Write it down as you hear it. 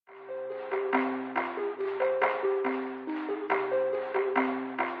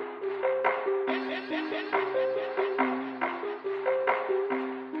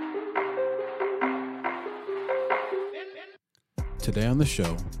Today on the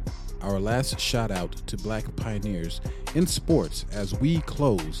show, our last shout out to Black pioneers in sports as we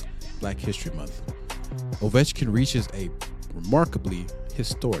close Black History Month. Ovechkin reaches a remarkably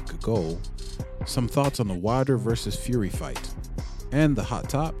historic goal, some thoughts on the Wilder versus Fury fight, and the hot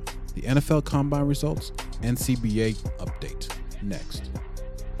top, the NFL Combine results, and CBA update. Next.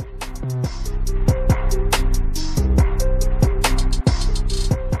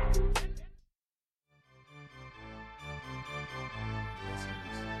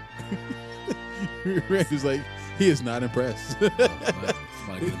 Randy's like, he is not impressed. I'm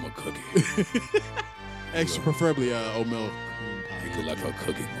gonna get him a cookie. Extra, preferably oatmeal. He look like a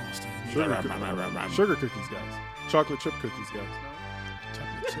cookie monster. Sugar cookies, guys. Chocolate chip cookies, guys.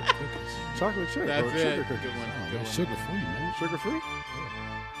 Chocolate chip cookies. Chocolate chip That's or it. sugar cookies. Good one. Oh, Good man, one. sugar free, man. Sugar free?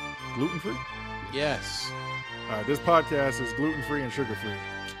 Gluten free? Yes. All right, this podcast is gluten free and sugar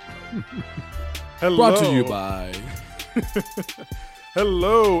free. Hello. Brought to you by.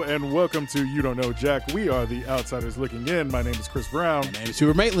 Hello and welcome to You Don't Know Jack. We are the Outsiders Looking In. My name is Chris Brown. My name is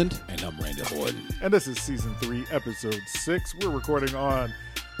Hubert Maitland. And I'm Randy Horton. And this is Season 3, Episode 6. We're recording on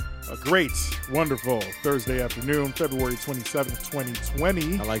a great, wonderful Thursday afternoon, February 27th,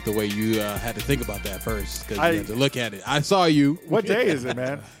 2020. I like the way you had to think about that first because I- you had to look at it. I saw you. What day is it,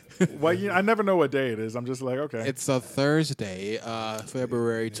 man? Well, I never know what day it is. I'm just like, okay. It's a Thursday,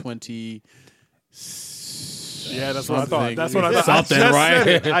 February 20. Yeah, that's what I thought. Something. That's what I thought. Something, I just right?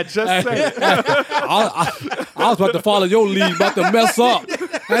 said it. I just said it. I was about to follow your lead, about to mess up.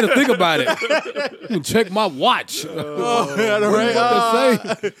 I had to think about it. You can check my watch. Oh,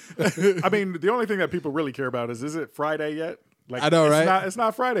 What to say? I mean, the only thing that people really care about is it Friday yet? Like, I know, it's right? It's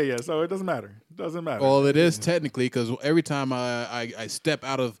not Friday yet, so it doesn't matter. It doesn't matter. Well, it is technically because every time I step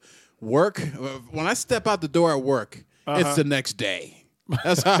out of work, when I step out the door at work, it's the next day.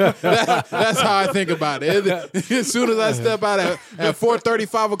 That's how that's how I think about it. As soon as I step out at 4:30,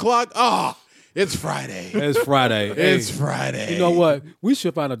 5 o'clock, it's Friday. It's Friday. It's Hey, Friday. you know what? We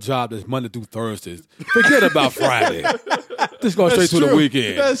should find a job that's Monday through Thursdays. Forget about Friday. Just go straight That's to the true.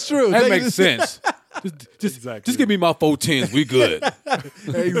 weekend. That's true. That They makes just- sense. Just give me my 410s. We good.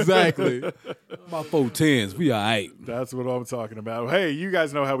 Exactly. My 410s. We all right. That's what I'm talking about. Hey, you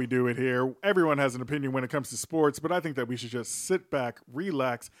guys know how we do it here. Everyone has an opinion when it comes to sports, but I think that we should just sit back,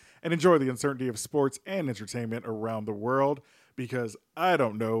 relax, and enjoy the uncertainty of sports and entertainment around the world because I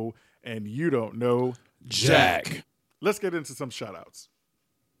don't know and you don't know Jack. Let's get into some shout-outs.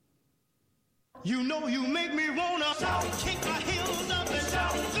 You know you make me wanna shout, kick my heels up and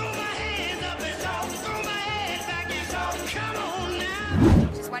shout, throw my hands up and shout, throw my head back and shout. Come on now.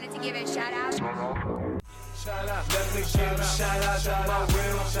 Just wanted to give a shout out. Shout out, let me give a shout out to my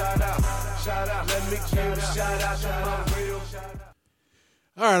real shout out. Shout out, let me give a shout out to my real shout out.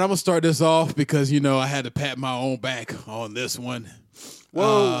 All right, I'm gonna start this off because I had to pat my own back on this one.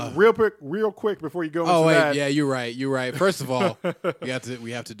 Whoa, real quick before you go into Oh wait, that. yeah, you're right. First of all, we have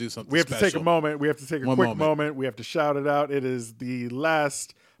to do something. We have to take a special. moment. We have to take a One quick moment. moment. We have to shout it out. It is the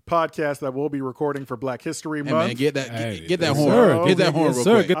last podcast that we'll be recording for Black History Hey Month. man, get that Hey, get that yes, horn. sir. Get that horn Yes, real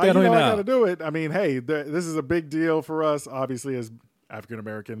sir. quick. Get that you on know I now. got to do it. I mean, hey, this is a big deal for us, obviously, as African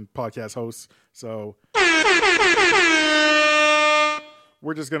American podcast hosts. So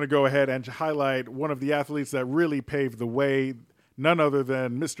we're just going to go ahead and highlight one of the athletes that really paved the way. None other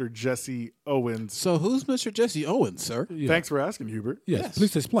than Mr. Jesse Owens. So who's Mr. Jesse Owens, sir? Thanks for asking, Hubert. Yes,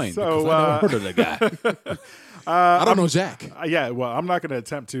 please explain. So, because I never heard of that guy. I don't know Jack. Yeah, well, I'm not going to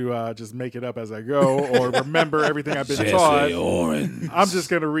attempt to just make it up as I go or remember everything I've been Jesse taught. Owens. I'm just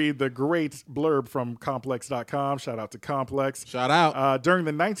going to read the great blurb from Complex.com. Shout out to Complex. Shout out. During the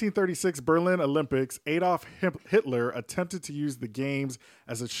 1936 Berlin Olympics, Adolf Hitler attempted to use the games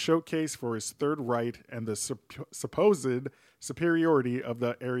as a showcase for his Third Reich and the supposed superiority of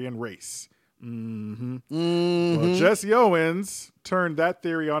the Aryan race. Well, Jesse Owens turned that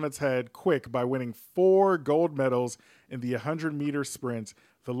theory on its head quick by winning 4 gold medals in the 100-meter sprint,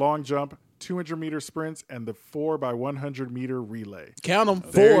 the long jump, 200-meter sprints, and the 4x100-meter relay. Count them.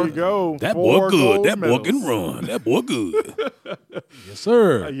 4. There you go. That 4 boy good. gold That boy can medals. run. That boy good. Yes,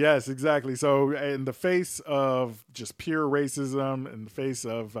 sir. Yes, exactly. So in the face of just pure racism, in the face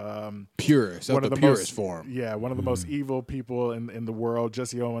of Pure. So one the of the purest most form. yeah, one of the most evil people in the world,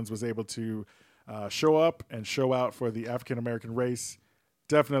 Jesse Owens was able to show up and show out for the African American race.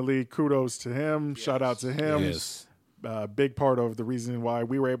 Definitely kudos to him. Shout out to him. Yes. Big part of the reason why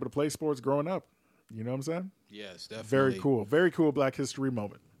we were able to play sports growing up. You know what I'm saying? Yes, definitely. Very cool. Very cool Black History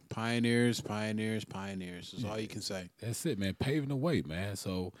moment. Pioneers. Is all you can say. That's it, man. Paving the way, man.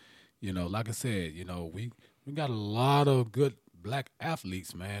 So, like I said, we got a lot of good black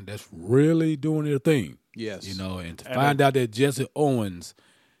athletes, man, that's really doing their thing. Yes. You know, and to find out that Jesse Owens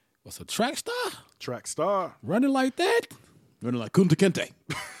was a track star Track star. running like that. Running like Kunta Kinte.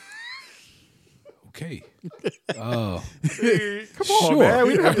 Okay. Come on, Sure. man. We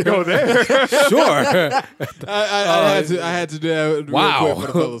didn't have to go there. Sure. I had to do that Wow. real quick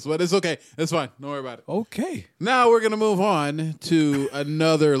for the fellas, but it's okay. It's fine. Don't worry about it. Okay. Now we're gonna move on to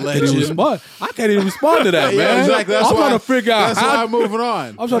another I can't even legend. respond to that, man. Yeah, exactly. That's I'm why, trying to figure out That's how. why I'm moving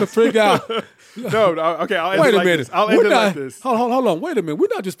on. I'm trying to figure out. No, okay. I'll end Wait it a like minute. this. I'll end We're it not, like this. Hold on. Wait a minute. We're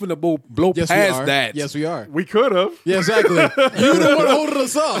not just finna blow Yes, we past are. that. Yes, we are. We could have. Yeah, exactly. You the one holding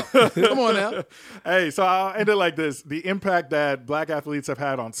us up. Come on now. Hey, so I'll end it like this. The impact that black athletes have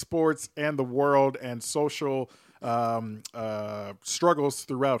had on sports and the world and social struggles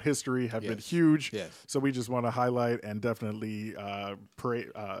throughout history have been huge. Yes. So we just want to highlight and definitely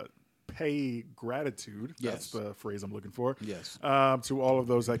pay gratitude. That's Yes. the phrase I'm looking for. Yes. To all of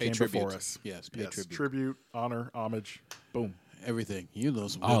those that came tribute. before us. Yes, pay tribute. Tribute, honor, homage. Boom. Everything. You know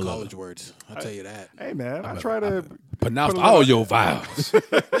some All good of college words. I'll tell you that. Hey, man, I try to Pronounce put a little- all your vowels.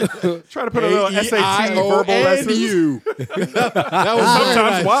 try to put a little SAT A-E-I-O verbal and lessons. you. That was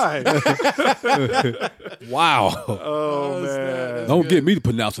Sometimes why? Wow. Oh, man. Don't get me to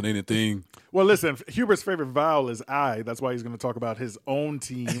pronouncing anything. Well, listen, Hubert's favorite vowel is I. That's why he's going to talk about his own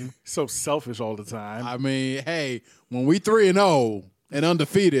team. So selfish all the time. I mean, hey, when we 3-0 and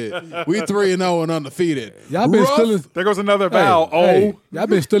undefeated, we 3-0 and undefeated. Y'all been stealing. There goes another vowel. Hey, y'all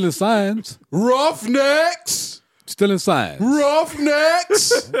been stealing signs. Roughnecks. Stealing signs.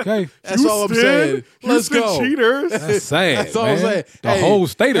 Roughnecks. Okay. That's all I'm saying. Let's Houston go. Cheaters. That's sad. That's all man. I'm saying. The Hey, whole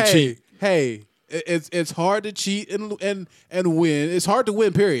state of hey, cheat. Hey, it's hard to cheat and win. It's hard to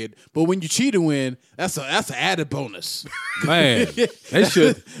win, period. But when you cheat and win, that's an added bonus. Man, they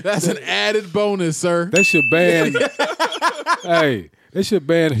should That's an added bonus, sir. ban. Hey, they should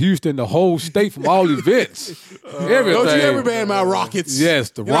ban Houston, the whole state, from all events. Everything. Don't you ever ban my Rockets? Yes,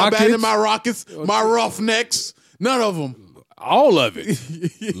 the You're not banning Rockets. my Rockets, my Roughnecks. None of them. All of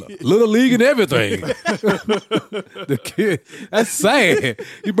it. Little League and everything. The kid, that's sad.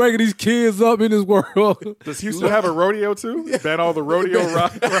 You bringing these kids up in this world. Does Houston have a rodeo too? Ban all the rodeo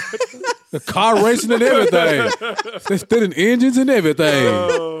rock. The car racing and everything. They're stealing engines and everything.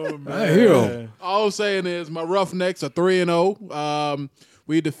 Oh, I hear 'em. All I'm saying is my Roughnecks are 3-0.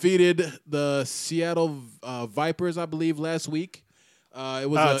 We defeated the Seattle Vipers, I believe, last week. It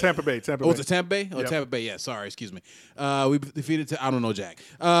was Tampa Bay. Tampa Oh, Bay. was it Tampa Bay? Oh, Yep. Tampa Bay. Yeah, sorry, excuse me. We defeated. I don't know, Jack.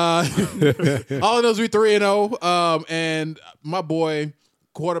 All of those we 3-0. And my boy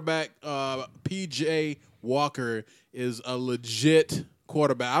quarterback PJ Walker is a legit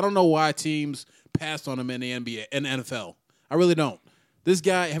quarterback. I don't know why teams passed on him in the NBA and NFL. I really don't. This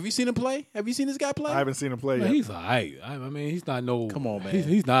guy, have you seen him play? Have you seen this guy play? I haven't seen him play Man, yet. he's all right. I mean, he's not no. Come on, man.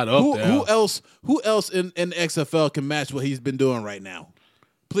 He's not up there. Who else in XFL can match what he's been doing right now?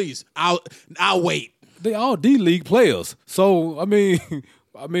 Please, I'll wait. They all D League players. So I mean,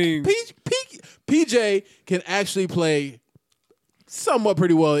 PJ can actually play somewhat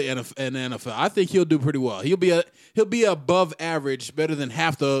pretty well in the NFL. I think he'll do pretty well. He'll be above average, better than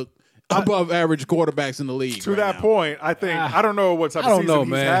half the above average quarterbacks in the league. To right that now. point, I think I don't know what type I of don't season know,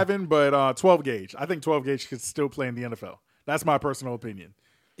 he's man. having, but 12 gauge. I think 12 gauge could still play in the NFL. That's my personal opinion.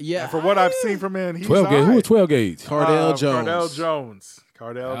 Yeah, And for what I've seen from him, he's 12 gauge. all Who right. is 12 gauge? Cardell Jones.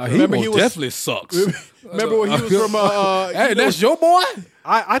 Cardell Jones. He Remember, most he was- definitely sucks. Remember when he was from? Hey, that's your boy.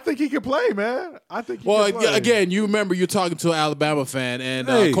 I think he can play, man. I think he Well, can play. again, you remember you're talking to an Alabama fan, and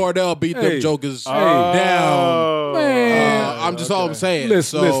Hey. Cardell beat them Hey. jokers Hey. down. Oh, Man. I'm just all I'm saying.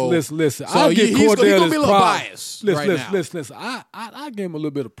 Listen. So I give he's Cordell gonna be a his little props. biased Listen, right now. listen. I gave him a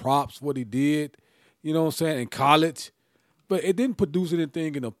little bit of props what he did. You know what I'm saying in college, but it didn't produce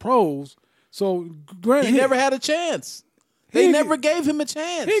anything in the pros. So granted, He never had a chance. They He- never gave him a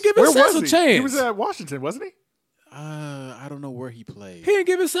chance. He didn't give Where himself was a he? chance. He was at Washington, wasn't he? I don't know where he played. He didn't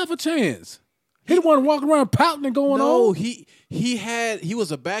give himself a chance. He didn't want to walk around pouting and going No, on. he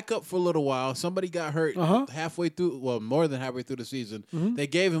was a backup for a little while. Somebody got hurt halfway through, well, more than halfway through the season. They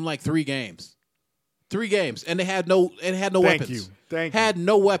gave him like 3 games. 3 games, and they had no weapons. Thank you. Had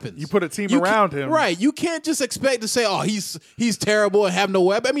no weapons. You put a team You around can't- him. right? You can't just expect to say, "Oh, he's terrible" and have no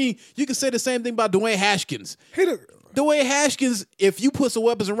weapon. I mean, you can say the same thing about Dwayne Haskins. Dwayne Haskins, if you put some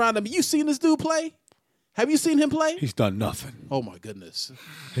weapons around him, you seen this dude play? Have you seen him play? He's done nothing. Oh my goodness,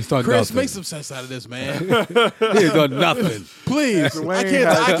 He's done Chris, nothing. make some sense out of this, man. He has done nothing. Please, I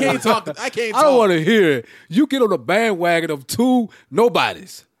can't talk. I can't. I don't want to hear it. You get on the bandwagon of 2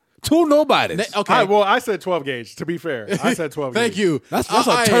 nobodies. Two nobodies. Okay. I said 12 gauge. To be fair, I said 12 Thank gauge. you. That's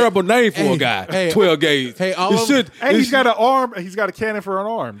a terrible name for a guy. Hey, 12 gauge. hey, all It of- should- Hey, it he's should- got an arm. He's got a cannon for an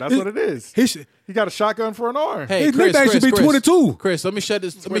arm. That's what it is. he should- He got a shotgun for an arm. Hey, His Chris, nickname should be Chris, 22. Chris, let me shut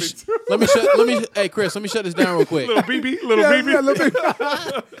this. Let me 22. Hey, Chris, let me shut this down real quick. Little BB. Little Yeah, BB. yeah, look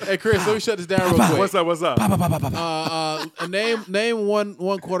at- Hey, Chris, let me shut this down real quick. What's up? What's up? Name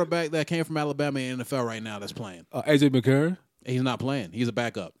one quarterback that came from Alabama in the NFL right now that's playing. AJ McCarron. He's not playing. He's a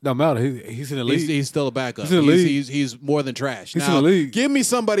backup. No matter. He's in the league. He's still a backup. He's in the league. He's more than trash. He's now, in the league. Give me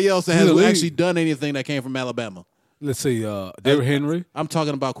somebody else that He's in has the league. actually done anything that came from Alabama. Let's see. Derrick Henry. I'm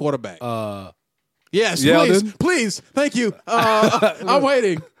talking about quarterback. Yes, Yeldon. please. Thank you. I'm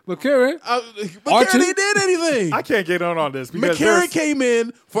waiting. McCarron. McCarron didn't did anything. I can't get on this because McCarron came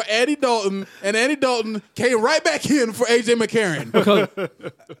in for Andy Dalton, and Andy Dalton came right back in for AJ McCarron. Because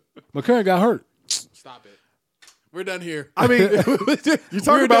McCarron got hurt. Stop it. We're done here. I mean, you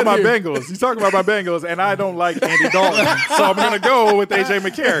talk We're about done my here. Bengals. You talk about my Bengals, and I don't like Andy Dalton, so I'm gonna go with AJ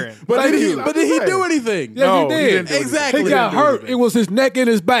McCarron. But did he? you. But did he do anything? Yeah, No, he he did. didn't do anything. Exactly. He got hurt. It was his neck and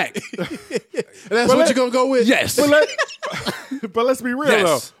his back. And that's what you're gonna go with? Yes. But let's be real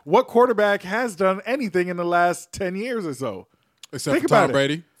Yes. though. What quarterback has done anything in the last 10 years or so? Except Think for Tom about it.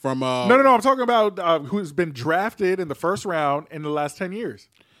 Brady from No. I'm talking about who's been drafted in the first round in the last 10 years.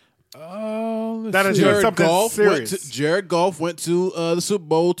 That is Jared something Goff. serious. Jared Goff went to the Super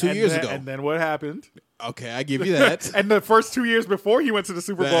Bowl 2 years ago. And then what happened? Okay, I give you that. And the first 2 years before he went to the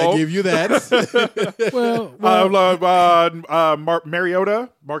Super I Bowl, give you that.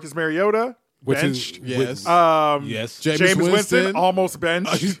 Marcus Mariota, Which is- benched. Yes. Yes. James Winston, almost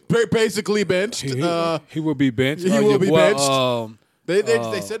benched. He's basically benched. He will be benched. he will be benched. They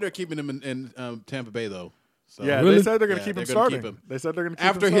Uh, said they're keeping him in Tampa Bay though. So. yeah, Really? they said they're going to Yeah, keep him they're gonna starting. keep him. They said they're going to keep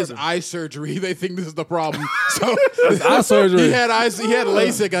After him his starting. eye surgery, they think this is the problem. So eye surgery. He had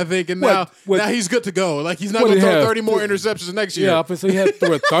LASIK, I think, and now he's good to go. Like he's not What going to he throw have? 30 more interceptions next year. Yeah, so he had to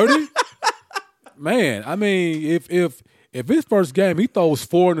throw 30. Man, I mean, if his first game he throws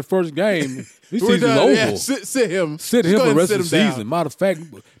 4 in the first game, his We're season's done. over. Yeah, sit him. Sit Just him go for the ahead rest and of the sit him down. season. Matter of fact,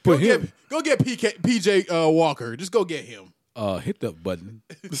 put him Go get PJ Walker. Just go get him. hit that button.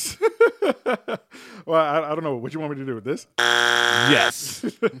 Well, I don't know. What you want me to do with this? Yes,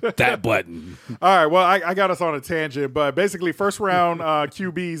 that button. All right. Well, I got us on a tangent, but basically, first round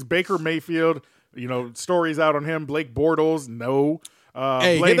QBs: Baker Mayfield. Stories out on him. Blake Bortles, no.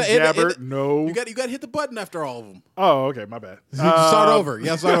 Blaine Gabbert, no. You got to hit the button after all of them. Oh, okay, my bad. Start over.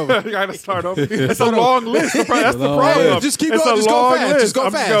 Yeah, start over. You got to start over. It's a long list. That's the Long problem. list. Just keep It's going. a Just go long fast. list. Just go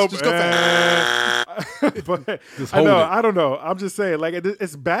I'm fast. Just go fast. But Just I hold know. it. I don't know. I'm just saying, like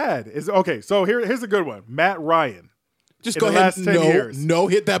it's bad. It's okay. So here's a good one. Matt Ryan. Just In go the ahead. last 10 years. No,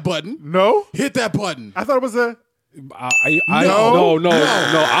 hit that button. No, Hit that button. I thought it was a. No. I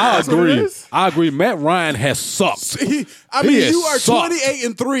That's what it agree. is? I agree. Matt Ryan has sucked. I He mean, has you are sucked.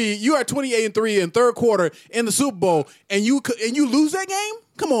 28-3. You are 28-3 in third quarter in the Super Bowl, and you lose that game.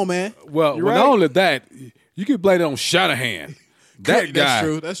 Come on, man. Well, You're not right. only that, you can blame it on Shanahan. That That's guy.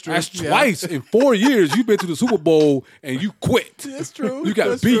 true. That's true. That's Yeah. twice in 4 years you've been to the Super Bowl and you quit. That's true. You got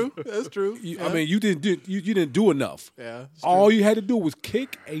That's beat. True. That's true. I mean, you didn't do enough. Yeah, it's All you had to do was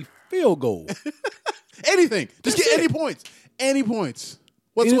kick a field goal. anything. Just That's get any it. points. Any points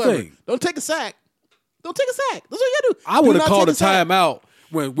whatsoever. Anything. Don't take a sack. Don't take a sack. That's all you gotta do. I Do would have not called a take sack. timeout.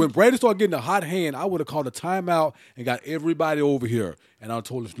 When Brady started getting a hot hand, I would have called a timeout and got everybody over here. And I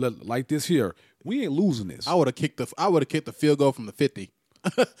told them, like this here, we ain't losing this. I would have kicked the field goal from the 50.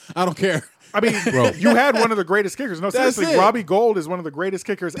 I don't care. I mean, you had one of the greatest kickers. No, That's seriously, it. Robbie Gold is one of the greatest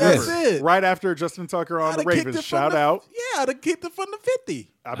kickers That's ever. it. Right after Justin Tucker on I'd the have kicked Ravens. it from Shout the- out. Yeah, I'd have kicked it from the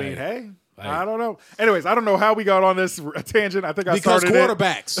 50. I mean, hey, I don't know. Anyways, I don't know how we got on this tangent. I think I Because started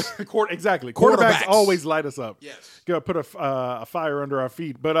quarterbacks. it. Exactly. Quarterbacks Quarterbacks. always light us up. Yes. Gonna put a fire under our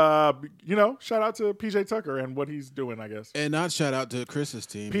feet. But shout out to PJ Tucker and what he's doing, I guess. And not shout out to Chris's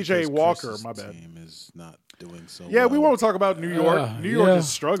team. PJ because Walker, Chris's my bad. team is not doing so Yeah, well. we won't talk about New York. New York yeah. is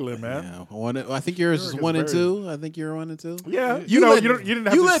struggling, man. Yeah, I think yours is York is 1 and very- 2. I think you're 1 and 2. Yeah, You didn't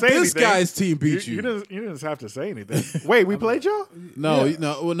have to let say this anything. guy's team beat you. You didn't have to say anything. Wait, we played y'all? No.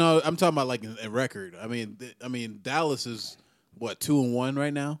 I'm talking about like a record. I mean, Dallas is what 2-1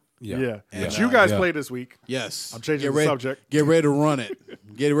 right now. Yeah. And, But you guys yeah. played this week. Yes, I'm changing Get the ready- subject. Get ready to run it.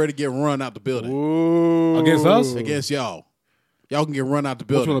 Get ready to get run out the building Ooh. Against us? against y'all. Y'all can get run out the What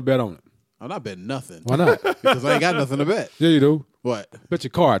you building. want to bet on it? I'm not betting nothing Why not? because I ain't got nothing to bet. Yeah, you do. What? Bet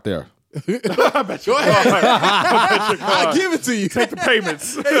your car out there. I bet you Go ahead. card. I bet you I'll card. give it to you. Take the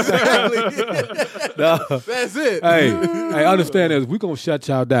payments. Exactly. That's it. Hey, understand this. We're gonna shut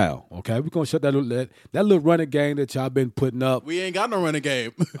y'all down. Okay, we're gonna shut that little running game that y'all been putting up. We ain't got no running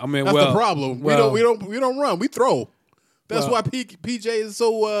game. I mean, that's well, the problem. well- we don't run. We throw. That's why PJ is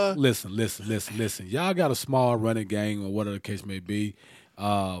so. Listen. Y'all got a small running game or whatever the case may be.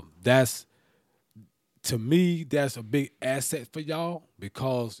 That's to me, that's a big asset for y'all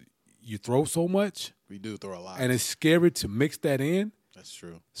because you throw so much, We do throw a lot. and it's scary to mix that in. That's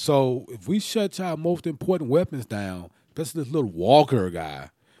true. So if we shut y'all most important weapons down, especially this little Walker guy,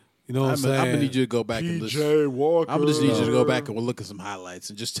 you know what I'm saying? I'm gonna need you to go back and listen. PJ Walker. I'm gonna just need you to go back and look at some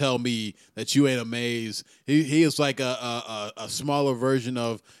highlights and just tell me that you ain't amazed. He is like a smaller version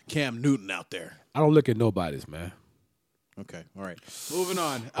of Cam Newton out there. I don't look at nobody's, man. Okay, all right. Moving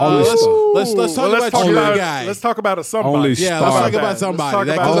on. Only Let's talk about your guy. Let's talk about a somebody. Only Yeah, star. let's talk that. about somebody. Let's talk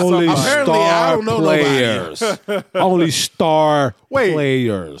That about goes- Only somebody. Apparently, I star don't know nobody. players. Only star Wait,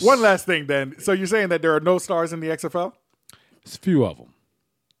 players. One last thing then. So you're saying that there are no stars in the XFL? It's a few of them.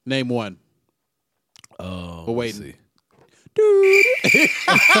 Name one. But wait.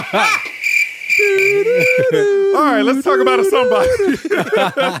 All right, let's talk about a somebody.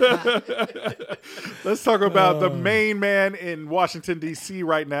 Let's talk about the main man in Washington, D.C.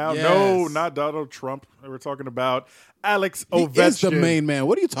 right now. No, Yes. not Donald Trump. We're talking about Alex He Ovechkin. is the main man.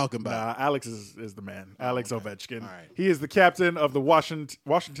 What are you talking about? Alex is the man. Alex Ovechkin. All right. He is the captain of the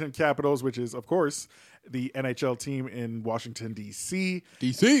Washington Capitals, which is, of course, the NHL team in Washington, D.C.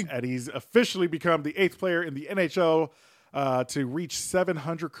 DC. And he's officially become the 8th player in the NHL to reach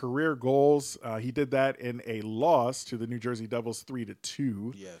 700 career goals. He did that in a loss to the New Jersey Devils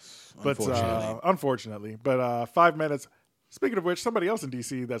 3-2. Yes. But unfortunately. But 5 minutes. Speaking of which, somebody else in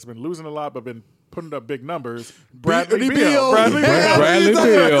DC that's been losing a lot but been putting up big numbers, Bradley Beal. Bradley Beal. Bradley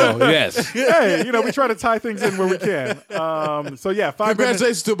Beal, yes. Hey, we try to tie things in where we can. So yeah, 5 minutes.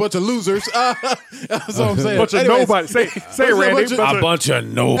 Congratulations to a bunch of losers. That's what I'm saying. Bunch of Anyways, nobody. Say it, Randy. A bunch of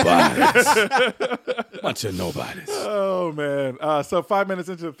nobodies. Bunch of nobodies. Oh man! So 5 minutes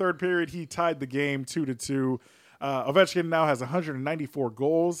into the third period, he tied the game 2-2. Ovechkin now has 194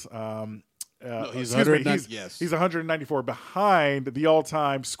 goals. he's Excuse me, 190 yes. he's 194 behind the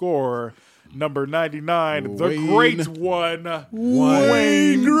all-time scorer, number 99, the Wayne- great one,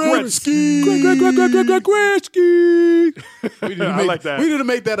 Wayne Gretzky. Gretzky. We need to I make, like that. We need to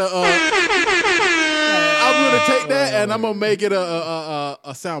make that I'm going to take that and I'm going to make it a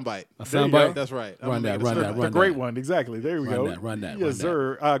soundbite. A There you soundbite? go. That's right. I'm Run gonna that, make it a run that, soundbite. The run great that. one, exactly. There we Run go. that, run that, Yes, run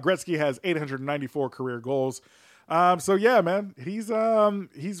sir. Gretzky has 894 career goals. So yeah, man, he's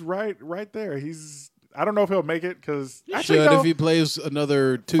right there. I don't know if he'll make it because Should if he plays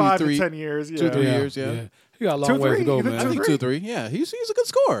another 2, 5 3, to 10 years. Yeah, 2, 3 years. Yeah. He got a long 2-3? ways to go, You think man. I think 2, 3. Yeah, he's a good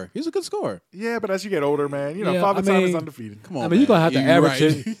scorer. He's a good scorer. Yeah, but as you get older, man, Yeah, Father I Time is mean- undefeated. Come on, I mean, you're gonna have to average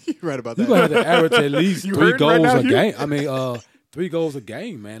right. it. You're right about You're that. gonna have to average at least You 3 heard right goals now, a Hugh? game. I mean, 3 goals a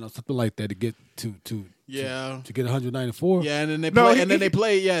game, man, or something like that to get to Yeah. to get 194. Yeah, and then they No, play, he- and then he-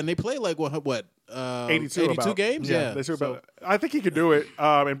 they play like what 82 about. games. Yeah, they do So- about. I think he could do it,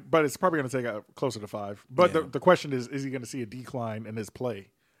 but it's probably going to take closer to 5. But Yeah. the question is he going to see a decline in his play?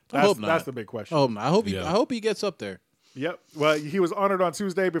 I hope not. That's the big question. Oh, I hope Yeah. I hope he gets up there. Yep. Well, he was honored on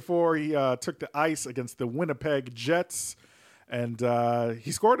Tuesday before he took the ice against the Winnipeg Jets, and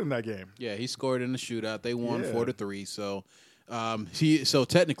he scored in that game. Yeah, he scored in the shootout. They won Yeah. 4-3. So, so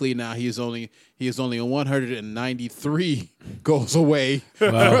technically now he is only 193 goals away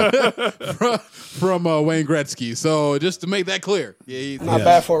from Wayne Gretzky. So just to make that clear, Not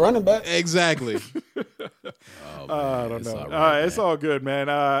bad for a running back. exactly. I don't know. all right, It's all good, man.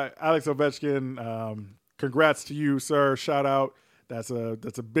 Alex Ovechkin, congrats to you, sir. Shout out. That's a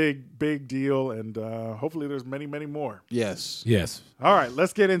big deal, and hopefully there's many more. Yes. Yes. All right,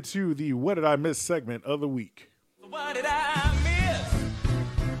 let's get into the What Did I Miss segment of the week. What did I miss?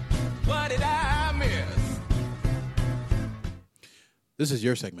 What did I miss? This is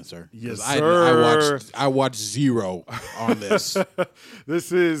your segment, sir. 'Cause Yes, I sir. watched zero on this.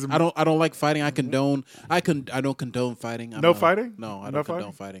 This is I don't like fighting. I don't condone fighting. No fighting? No, I No don't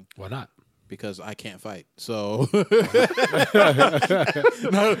condone fighting Why not? because I can't fight. So not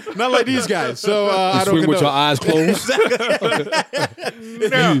like these guys. So I don't Swing with your condone. eyes closed.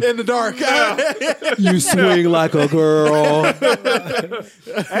 In the dark. You swing like a girl.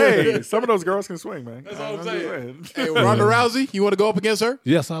 hey, some of those girls can swing, man. That's all I'm saying. saying. Hey, Ronda Rousey, you want to go up against her?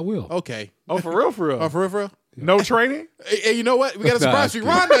 Yes, I will. Okay. Oh, for real, for real. Oh, for real, for real? No training? Hey, you know what? We got a surprise for you.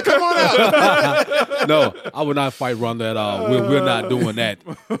 Ronda, come on out. No, I would not fight Ronda at all. We're not doing that.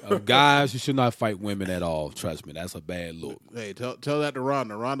 Guys, you should not fight women at all. Trust me, that's a bad look. Hey, tell that to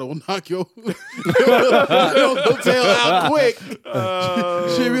Ronda. Ronda will knock your tail out quick.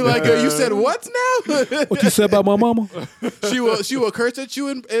 She'll be like, you said what now? What you said about my mama? She will curse at you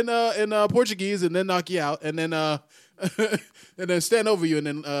in Portuguese and then knock you out and then and then stand over you and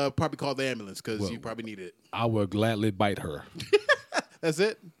then probably call the ambulance because you probably need it. I will gladly bite her. That's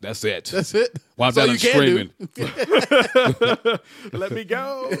it. That's it. That's it. While That's all I'm you can screaming. Let me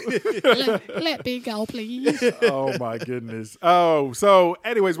go. Let me go, please. Oh, my goodness. Oh, so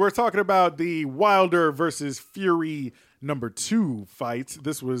anyways, we're talking about the Wilder versus Fury #2 fight.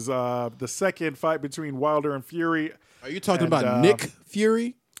 This was the second fight between Wilder and Fury. Are you talking And, about Nick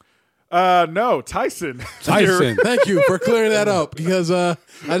Fury? No, Tyson. Tyson. Thank you for clearing that up because I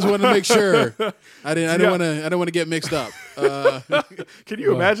just wanted to make sure I didn't want to get mixed up. Can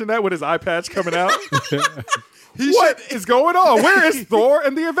you imagine that with his eye patch coming out? What is going on? Where is Thor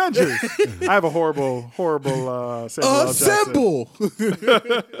and the Avengers? I have a horrible Samuel L. Jackson. Assemble.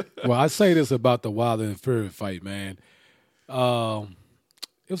 Well, I say this about the Wilder and Fury fight, man. It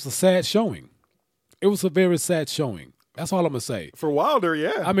was a sad showing. It was a very sad showing. That's all I'm gonna say. For Wilder,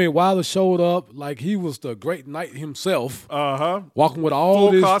 yeah. I mean, Wilder showed up like he was the great knight himself, walking with all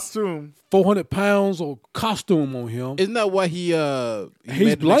Full this costume. 400 pounds of costume on him. Isn't that why he He's made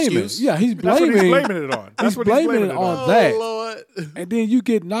an blaming. excuse? Yeah, he's That's what blaming. he's blaming it on. That's He's what blaming it on that. Oh, Lord. And then you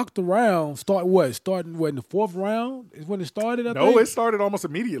get knocked around. Starting in the fourth round is when it started. I No, think? it started almost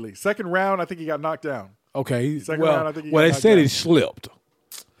immediately. Second round, I think he got knocked down. Okay. Second round, I think he got they knocked said down. he slipped.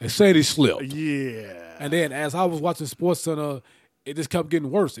 They said he slipped. Yeah. And then as I was watching SportsCenter, it just kept getting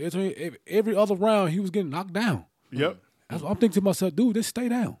worse. Every other round, he was getting knocked down. Yep. That's what I'm thinking to myself, dude, just stay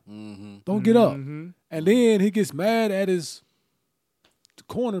down. Don't get up. And then he gets mad at his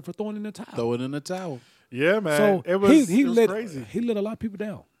corner for throwing in the towel. Throw it in the towel. Yeah, man. So it was, he it was let crazy. He let a lot of people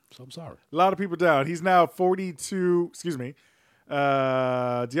down. So I'm sorry. A lot of people down. He's now 42. Excuse me.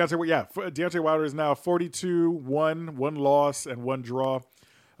 Deontay Wilder is now 42-1, 1 loss and 1 draw.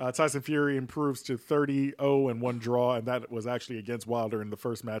 Tyson Fury improves to 30-0 and 1 draw, and that was actually against Wilder in the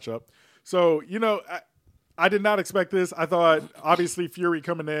first matchup. So, I did not expect this. I thought, obviously, Fury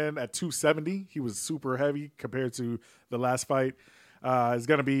coming in at 270. He was super heavy compared to the last fight. It's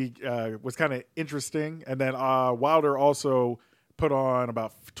going to be was kind of interesting. And then Wilder also put on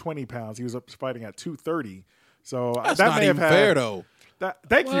about 20 pounds. He was up fighting at 230. So That's that not may even have had, fair, though.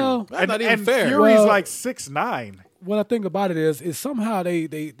 Thank you. That's not even fair. Fury's Well- like 6'9". What I think about it is somehow they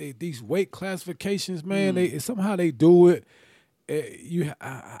these weight classifications, man. Somehow they do it.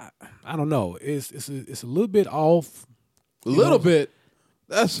 I don't know. It's a little bit off. A little bit.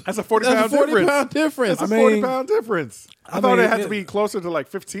 That's That's a 40-pound difference. pound difference. That's a I mean- 40-pound difference. I I thought mean, it had to it- be closer to like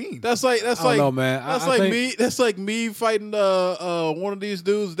 15. That's like I don't know, man. That's I like think- me. That's like me fighting one of these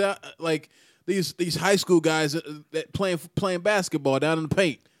dudes that like these high school guys that playing basketball down in the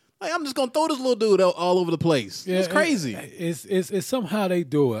paint. Like I'm just gonna throw this little dude all over the place. Yeah, It's crazy. It's somehow they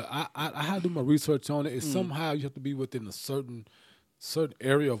do it. I had to do my research on it. It's somehow you have to be within a certain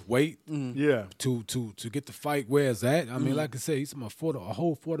area of weight Yeah. to get the fight where it's at. I mean, like I said, he's a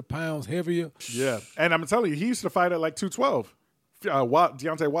whole 40 pounds heavier. Yeah. And I'm telling you, he used to fight at like 212.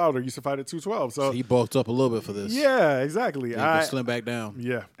 Deontay Wilder used to fight at 212. So, He bulked up a little bit for this. yeah, exactly. He can slim back down.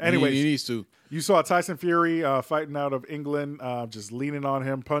 Yeah. Anyways, he needs to. you saw Tyson Fury fighting out of England, just leaning on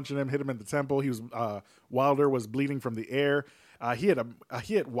him, punching him, hit him in the temple. He was Wilder was bleeding from the air. He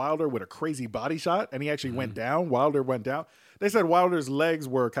hit Wilder with a crazy body shot, and he actually went down. Wilder went down. They said Wilder's legs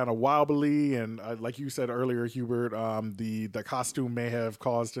were kind of wobbly, and like you said earlier, Hubert, the costume may have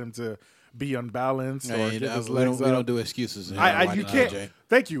caused him to be unbalanced or Hey, get his we legs don't up. do excuses. You Jay. can't.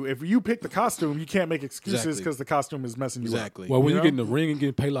 Thank you. If you pick the costume, you can't make excuses Exactly. because the costume is messing you Exactly. Well, when You you know? get in the ring and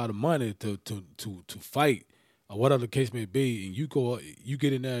getting paid a lot of money to fight or whatever the case may be, and you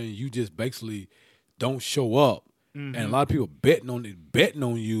get in there and you just basically don't show up, and a lot of people betting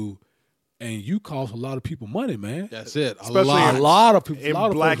on you, and you cost a lot of people money, man. That's it. Especially A lot of people. in a lot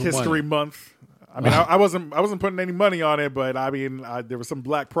of Black folks with History money. Month. I mean, I wasn't putting any money on it, but I mean, there was some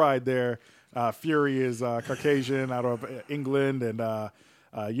black pride there. Fury is Caucasian out of England, and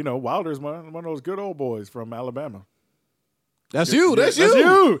Wilder's one of those good old boys from Alabama. That's you. That's That's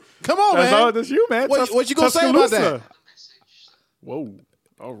you. Come on, That's, man. that's you, man. What you gonna say about that? Whoa.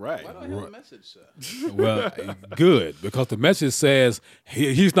 All right. Well, good, because the message says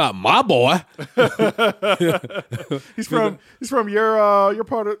he's not my boy. He's from your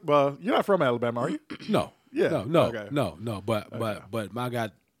part of. Well, you're not from Alabama, are you? No. Yeah, No. okay. No. But I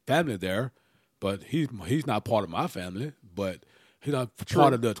got family there. but he's not part of my family. But he's not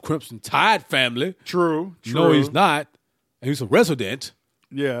part of the Crimson Tide family. True. No, he's not. And he's a resident.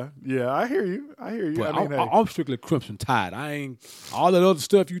 Yeah. I hear you. But I mean, hey. I'm strictly Crimson Tide. I ain't all that other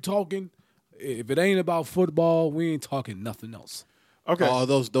stuff you talking. If it ain't about football, we ain't talking nothing else. Okay. All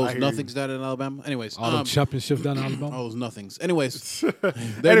those I hear nothings down in Alabama. Anyways, All the championships down in Alabama. all those nothings. Anyways, they're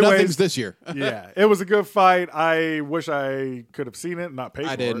Anyways, nothings this year. Yeah, it was a good fight. I wish I could have seen it, not paid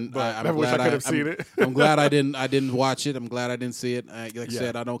for I didn't. it, but I'm I wish I glad could have seen it. I'm glad I didn't. I didn't watch it. I'm glad I didn't see it. Like I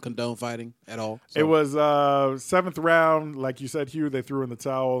said, I don't condone fighting at all. So. It was 7th round, like you said, Hugh. They threw in the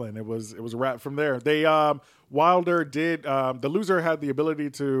towel, and it was a wrap from there. They Wilder did. The loser had the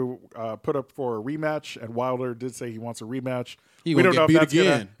ability to put up for a rematch, and Wilder did say he wants a rematch. He We gonna don't know get if beat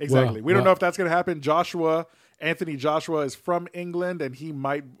that's again. exactly. We don't Well- know if that's going to happen. Anthony Joshua is from England, and he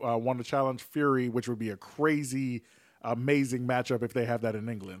might want to challenge Fury, which would be a crazy, amazing matchup if they have that in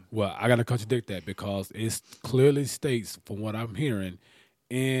England. Well, I got to contradict that because it clearly states, from what I'm hearing,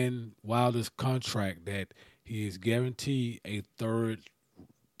 in Wilder's contract that he is guaranteed a third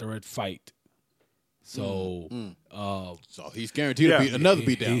fight. So, So he's guaranteed Yeah. to beat another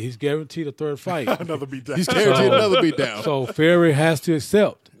beatdown. he's guaranteed a third fight. Another beatdown. He's guaranteed another beatdown. So Fury has to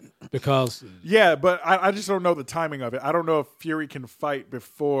accept because Yeah, but I just don't know the timing of it. I don't know if Fury can fight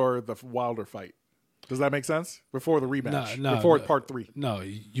before the Wilder fight. Does that make sense? Before the rematch, before part 3. no,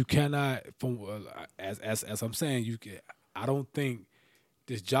 you cannot. From as I'm saying, I don't think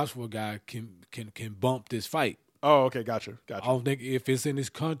this Joshua guy can bump this fight. Oh, okay, gotcha. I don't think if it's in his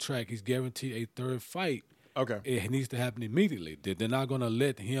contract, he's guaranteed a third fight. Okay. It needs to happen immediately. They're not going to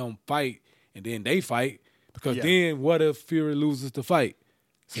let him fight and then they fight because Yeah. then what if Fury loses the fight?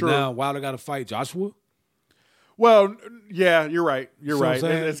 So True. now Wilder got to fight Joshua? Well, yeah, you're right. You're See what I'm right.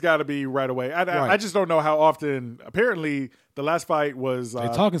 saying? It's got to be right away. I Right. just don't know how often. Apparently, the last fight was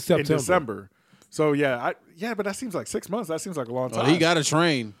talking in September. December. So yeah, but that seems like 6 months. That seems like a long time. Well, he got to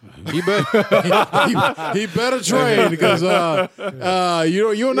train. He better he better train because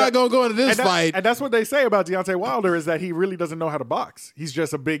you're not gonna go into this fight. And that's what they say about Deontay Wilder is that he really doesn't know how to box. He's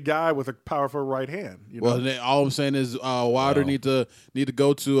just a big guy with a powerful right hand. You know? Well, then all I'm saying is Wilder need to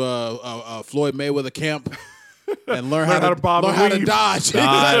go to Floyd Mayweather camp and learn how to bob and learn how to weave. dodge.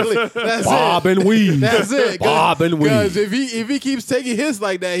 Exactly. That's Bob it. and weave. That's it. Bob and Because weave. if he keeps taking hits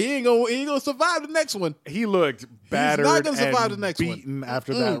like that, he ain't gonna survive the next one. he looked battered not gonna survive and the next one. beaten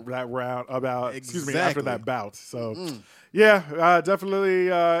after that round after Exactly. that bout. So yeah, definitely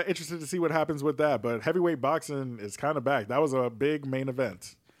interested to see what happens with that. But heavyweight boxing is kind of back. That was a big main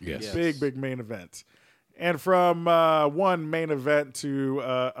event. Yes. Big main event. And from one main event to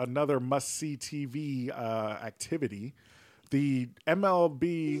another must-see TV activity, the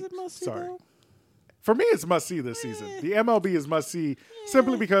MLB. Sorry. For me, it's must-see this season. The MLB is must-see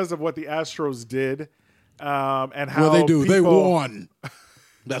simply because of what the Astros did and how Well, they do. They people- won.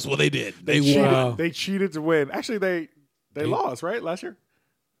 That's what they did. They cheated. won. They cheated to win. Actually, they lost, right, last year?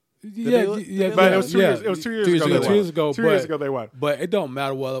 Yeah, But it was 2 yeah. years. It was 2 years 2 ago. they won. 2 years ago. 2 years ago, they won. But it don't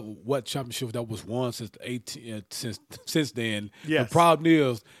matter what championship that was won since the 18 since then. Yes. The problem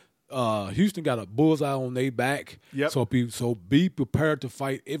is Houston got a bullseye on their back. Yep. So be prepared to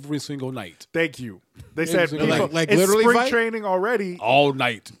fight every single night, Thank you. They said single people, night. Like it's literally spring fight? training already. all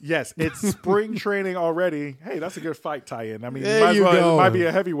night. Yes, it's spring training already. Hey, that's a good fight tie-in. I mean, There might as you well, go. it might be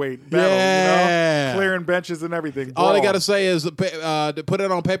a heavyweight battle, Yeah. clearing benches and everything. All they Brawl. got to say is to put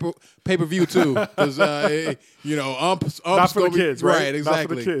it on pay per view too, because umps Not for the gonna be- kids, right? Right, Not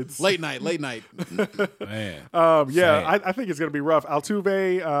for the exactly. kids. Late night. Man. Yeah, I think it's going to be rough.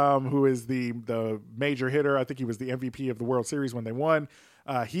 Altuve, who is the major hitter, I think he was the MVP of the World Series when they won.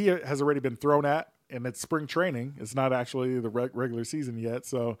 He has already been thrown at, and it's spring training. It's not actually the regular season yet,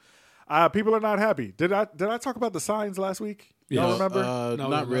 so people are not happy. Did I talk about the signs last week? Y'all Yes. remember? No,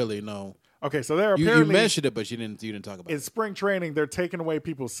 Not no. really. No. Okay, so they're You apparently mentioned it, but you didn't talk about in it. spring training, they're taking away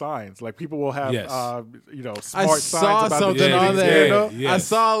people's signs. Like people will have, Yes. smart I signs saw about something the on Yankees there. scandal. Yeah. I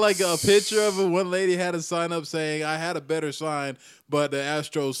saw like a picture of it. One lady had a sign up saying, "I had a better sign, but the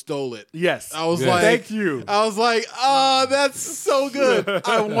Astros stole it." Yes, I was Yeah. like, Thank you. I was like, "Oh, that's so good.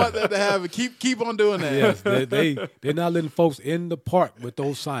 I want that to happen. Keep on doing that." Yes, they're not letting folks in the park with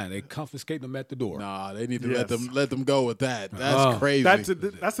those signs. They confiscate them at the door. Nah, they need to Yes. let them go with that. That's crazy.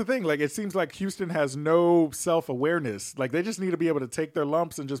 That's the thing. Like it seems like Houston has no self-awareness. Like they just need to be able to take their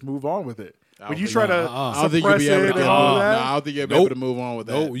lumps and just move on with it. When you try to I don't think you'll suppress be able it to. and all that. I don't think you'll be Nope. able to move on with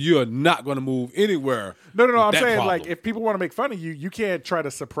that. No, you are not going to move anywhere. No. with I'm that saying problem. like if people want to make fun of you, you can't try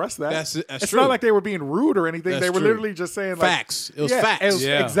to suppress that. That's it's true. not like they were being rude or anything. That's they were true. literally just saying like Facts. It was yeah, facts. It was,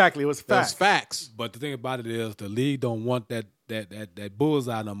 Yeah. Exactly. It was That's facts. facts. But the thing about it is, the league don't want that that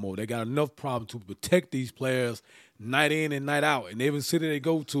bullseye no more. They got enough problem to protect these players night in and night out. And every city they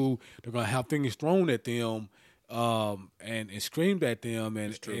go to, they're gonna have things thrown at them. And screamed at them,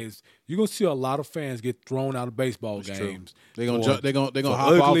 and you're gonna see a lot of fans get thrown out of baseball games. They're gonna hop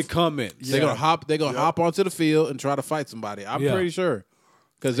ugly off. comments. They're gonna hop onto the field and try to fight somebody. I'm pretty sure.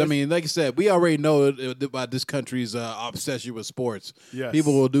 Because I mean, like I said, we already know about this country's obsession with sports. Yes.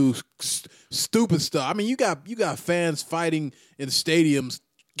 People will do stupid stuff. I mean, you got fans fighting in stadiums,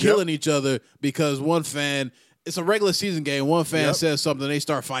 killing each other because one fan. It's a regular season game. One fan says something, they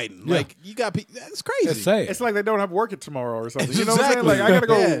start fighting. Yeah. Like you got that's crazy. That's sad. It's like they don't have work at tomorrow or something. You know what I'm saying? Exactly. Like I gotta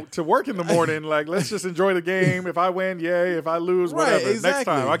go Yeah. to work in the morning. Like let's just enjoy the game. If I win, yay. If I lose, Right, whatever. Next exactly.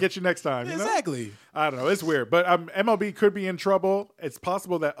 time, I'll get you next time. You know? Exactly. I don't know. It's weird, but MLB could be in trouble. It's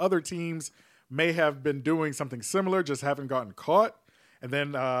possible that other teams may have been doing something similar, just haven't gotten caught. And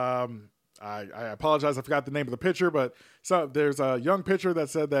then I apologize, I forgot the name of the pitcher, but there's a young pitcher that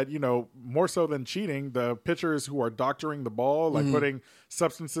said that, more so than cheating, the pitchers who are doctoring the ball, like putting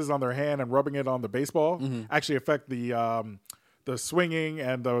substances on their hand and rubbing it on the baseball, actually affect the swinging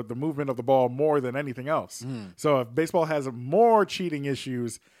and the movement of the ball more than anything else. So if baseball has more cheating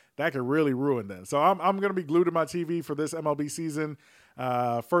issues, that could really ruin them. So I'm going to be glued to my TV for this MLB season.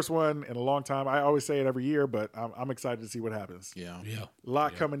 First one in a long time. I always say it every year, but I'm excited to see what happens. Yeah. A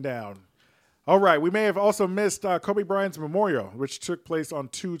lot coming down. All right. We may have also missed Kobe Bryant's memorial, which took place on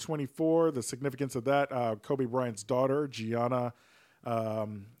 2/24. The significance of that, Kobe Bryant's daughter, Gianna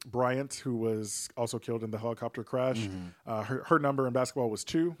Bryant, who was also killed in the helicopter crash. Her number in basketball was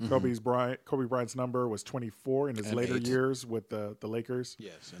 2. Kobe Bryant's number was 24 in his And later 8. years with the Lakers.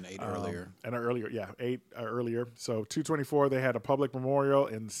 Yes, and 8 earlier. And earlier, 8 earlier. So 2/24, they had a public memorial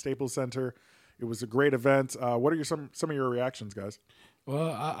in Staples Center. It was a great event. What are some of your reactions, guys?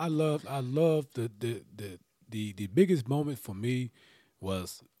 Well, I love the biggest moment for me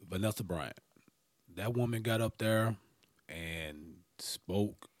was Vanessa Bryant. That woman got up there and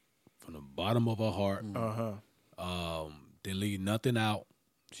spoke from the bottom of her heart. Didn't leave nothing out.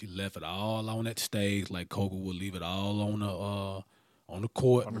 She left it all on that stage, like Kobe would leave it all on the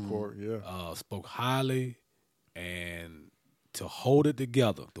court. On the court, yeah. Spoke highly, and to hold it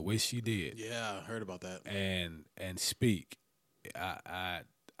together the way she did, Yeah, I heard about that. and speak. I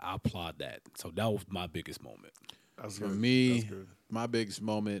applaud that. So that was my biggest moment. That's For good. me, That's good. my biggest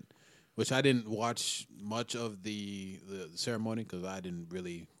moment, which I didn't watch much of the ceremony because I didn't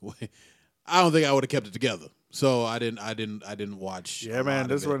really. I don't think I would have kept it together. So I didn't watch. Yeah, a man, lot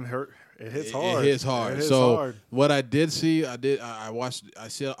this of it. one hurt. It hits It hard. hits hard. It hits So hard. what I did see, I watched. I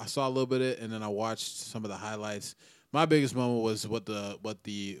saw a little bit of it, and then I watched some of the highlights. My biggest moment was what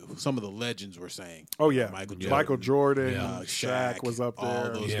some of the legends were saying. Oh yeah, Michael Jordan, Shaq was up there.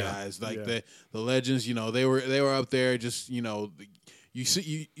 All those Yeah. guys, like Yeah. the legends. They were up there. Just you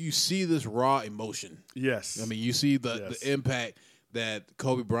see this raw emotion. Yes, I mean, you see the impact that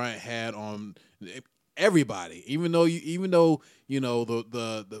Kobe Bryant had on everybody. Even though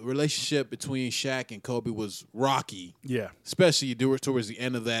the relationship between Shaq and Kobe was rocky. yeah, Especially towards the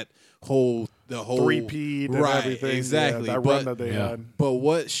end of the whole three-peat and right, everything. exactly. Yeah, that run that they had. But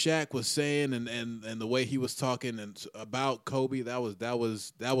what Shaq was saying and the way he was talking about Kobe, that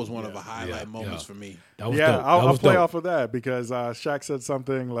was one of the highlight moments for me. That was Yeah, dope. I'll play off of that because Shaq said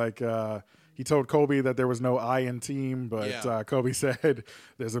something like he told Kobe that there was no I in team, but Kobe said,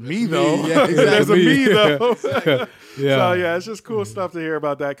 "There's a me though. Yeah, exactly. There's a me though." Yeah. So yeah, it's just cool stuff to hear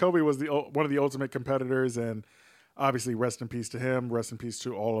about that. Kobe was one of the ultimate competitors, and obviously, rest in peace to him. Rest in peace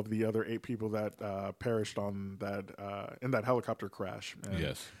to all of the other 8 people that perished on that in that helicopter crash. And,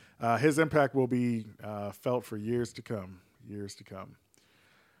 Yes. his impact will be felt for years to come. Years to come.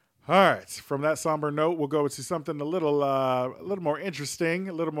 All right. From that somber note, we'll go to something a little more interesting,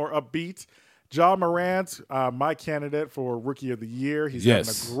 a little more upbeat. Ja Morant, my candidate for Rookie of the Year. He's having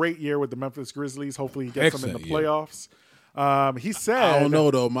a great year with the Memphis Grizzlies. Hopefully, he gets them in the playoffs. He said, I don't know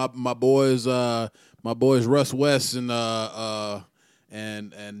though. My boys Russ West and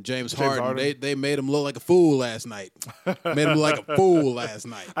James Harden. They made him look like a fool last night. Made him look like a fool last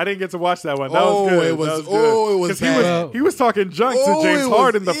night. I didn't get to watch that one. That was good. It was. That was good. Oh, it was 'Cause bad. he was talking junk to James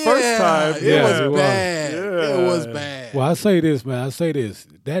Harden the first time. It was it was. bad. Yeah. It was bad. Well, I say this, man.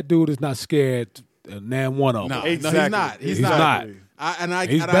 That dude is not scared. Name one of them. No, Exactly. he's not. He's He's not. not.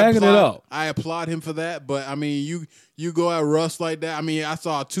 He's I bagging it up. I applaud him for that. But I mean, you go at Russ like that. I mean, I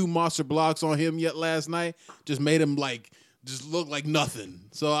saw 2 monster blocks on him yet last night. Just made him just look like nothing.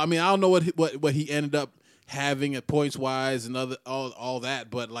 So I mean, I don't know what he ended up having at points wise and all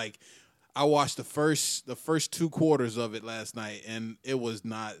that. But I watched the first 2 quarters of it last night, and it was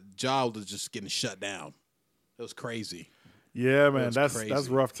not. Ja was just getting shut down. It was crazy. Yeah, man, was that's crazy.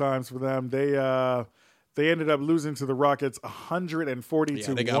 rough times for them. They ended up losing to the Rockets 140 Yeah,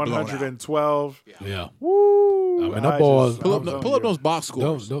 to they got blown out. 112. Yeah. Woo! I mean, them boys- Pull I'm telling up you. those box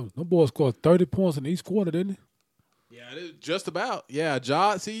scores. Them boys scored 30 points in each quarter, didn't Yeah, just about. Yeah,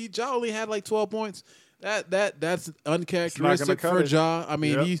 Ja only had like 12 points. That's uncharacteristic cut for it. Ja. I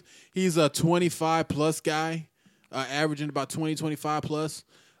mean, Yep. he's a 25 plus guy, averaging about 20, 25 plus,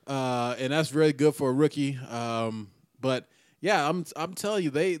 and that's very good for a rookie. But yeah, I'm telling you,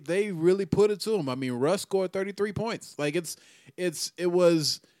 they really put it to him. I mean, Russ scored 33 points. Like it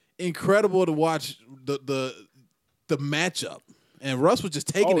was incredible to watch the matchup, and Russ was just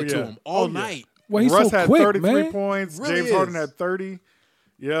taking Oh, it to yeah. him all Oh, yeah. night. he? Well, he's Russ so had quick, 33 man. points. Really James Harden is. had 30.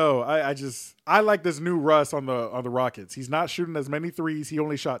 Yo, I like this new Russ on the Rockets. He's not shooting as many threes. He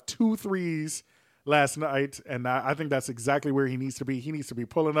only shot 2 threes last night, and I think that's exactly where he needs to be. He needs to be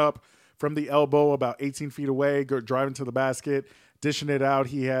pulling up from the elbow about 18 feet away, driving to the basket, dishing it out.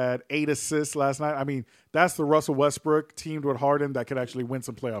 He had 8 assists last night. I mean, that's the Russell Westbrook teamed with Harden that could actually win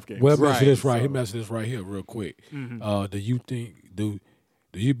some playoff games. Well, Right, mention this right. He mentioned this right here, real quick. Mm-hmm.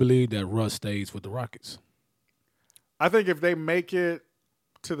 Do you believe that Russ stays with the Rockets? I think if they make it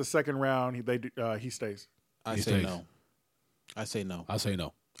to the second round, he stays. I He say stays. no. I say no. I say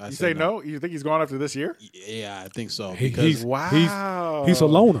no. I You say no? You think he's gone after this year? Yeah, I think so. He- Because he's Wow. he's a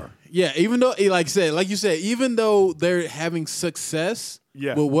loner. yeah, even though like you said, even though they're having success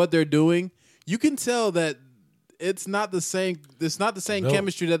Yeah. with what they're doing, you can tell that it's not the same. It's not the same No.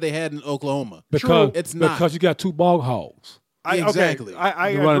 chemistry that they had in Oklahoma. Because It's not. because you got 2 ball hogs. Exactly. Okay, I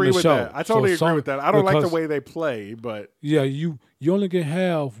You're running agree the with show. that. I totally So agree with that. I don't like the because- way they play, but Yeah, you only can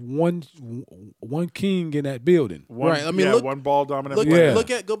have one king in that building. one, Right, I mean, look- one ball dominant. Look, player.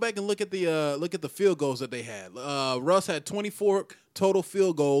 Yeah. go back and look at the field goals that they had. Russ had 24 total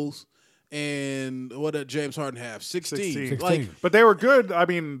field goals, and what did James Harden have? 16. 16. Like But they were good. I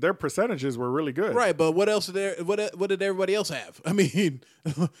mean, their percentages were really good. right, but what else did what did everybody else have? I mean,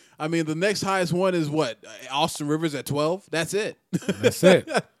 the next highest one is what Austin Rivers at 12. That's it. That's it.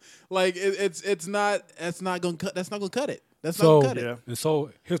 Like it's not that's not gonna cut. That's not gonna cut it. That's So not gonna cut Yeah. it. and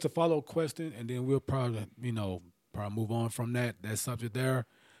so here's the follow-up question, and then we'll probably move on from that subject there.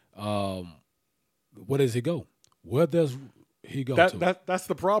 Where does he go? Where does he go to? That's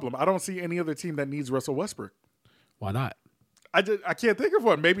the problem. I don't see any other team that needs Russell Westbrook. Why not? I can't think of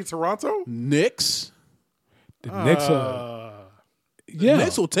one. Maybe Toronto. Knicks. The Knicks are. Yeah,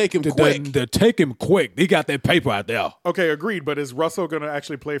 Knicks will take him They- quick. They take him quick. He got that paper out there. Okay, agreed. But is Russell going to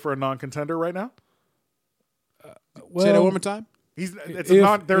actually play for a non-contender right now? Well, Say that one more time. They're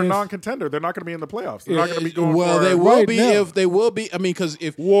a if- non-contender. They're not going to be in the playoffs. They're not going to be going. Well, for, they will right be now. if they will be. I mean, because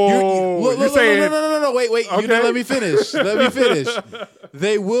if Whoa, look, you're saying- no, wait, you Okay. didn't let me finish. Let me finish.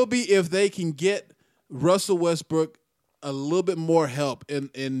 They will be if they can get Russell Westbrook a little bit more help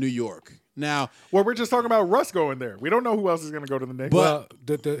in New York. Now, Well, we're just talking about Russ going there. We don't know who else is going to go to the Knicks. Well,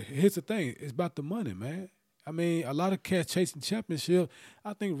 here's the thing. It's about the money, man. I mean, a lot of cats chasing championship.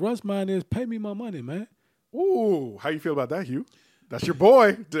 I think Russ' mind is pay me my money, man. Ooh, how you feel about that, Hugh? That's your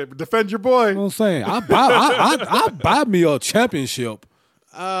boy. Defend your boy. You know what I'm saying? I buy me a championship.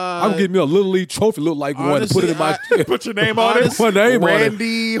 I'm getting me a little league trophy, look like one, put it in my. Put your name on it. My name on it.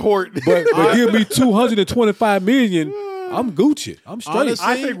 Randy Horton. But give me 225 million. I'm Gucci. I'm straight. Honestly,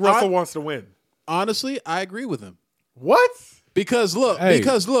 I think Russell wants to win. honestly, I agree with him What? because look, Hey.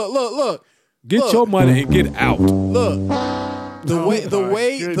 look, Get your money and get out. look. The my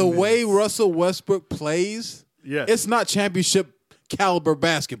way goodness. Russell Westbrook plays, Yes. it's not championship caliber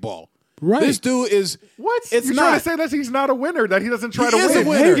basketball. Right. This dude is What? It's You're not. trying to say that he's not a winner, that he doesn't try He to is a win.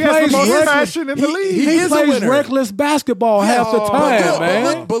 winner. He has He the most plays passion in the he- league. he He is a plays winner. reckless basketball half the But time, look,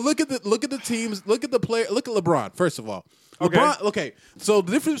 man. But look at the teams. Look at the player. Look at LeBron. First of all, Okay. LeBron. Okay, so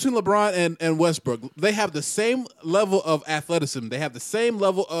the difference between LeBron and Westbrook, they have the same level of athleticism. They have the same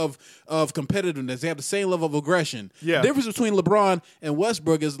level of competitiveness. They have the same level of aggression. Yeah. The difference between LeBron and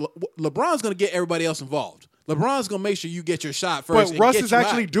Westbrook is LeBron's going to get everybody else involved. LeBron's going to make sure you get your shot first. But and Russ get is you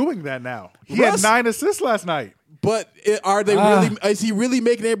actually out. doing that now. He Russ- had 9 assists last night. But are they really? Is he really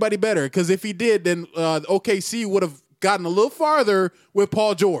making everybody better? Because if he did, then OKC would have gotten a little farther with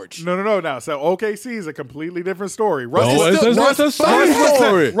Paul George. No. Now, so OKC is a completely different story. Russ, No, is it's still, not the Russ, same was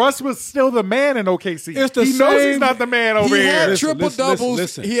story. Russ was still the man in OKC. It's the he knows he's same- not the man over He here. had Listen, triple doubles.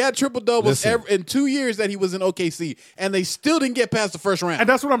 listen. He had triple doubles Listen. in 2 years that he was in OKC, and they still didn't get past the first round. And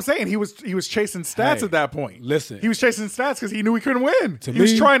that's what I'm saying. He was chasing stats Hey, at that point. listen. He was chasing stats because he knew he couldn't win. To He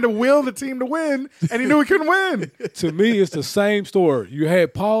was me- trying to will the team to win, and he knew he couldn't win. To me, it's the same story. You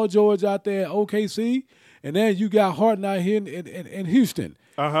had Paul George out there at OKC, and then you got Harden out here in Houston.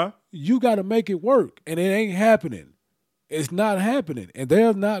 Uh-huh. You got to make it work, and it ain't happening. It's not happening, and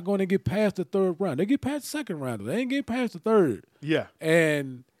they're not going to get past the third round. They get past the second round. They ain't get past the third. Yeah.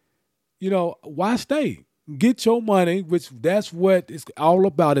 And, why stay? Get your money, which that's what it's all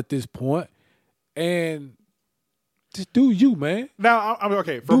about at this point, and just do you, man. Now, I mean,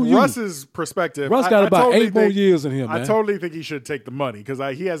 okay, from Do you. Russ's perspective, Russ got I about totally 8 more think- years in him, man. I totally think he should take the money because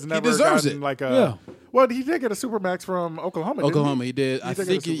he has never deserves gotten it. like a. Yeah. Well, he did get a supermax from Oklahoma. didn't Oklahoma, he did. I did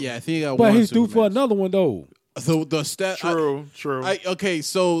think, get a I think he got But one. he's due for Supermax. another one, though. So the stat. True. Okay,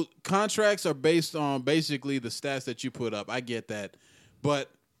 so contracts are based on basically the stats that you put up. I get that, but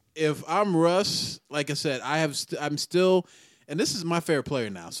if I'm Russ, like I said, I'm still, and this is my favorite player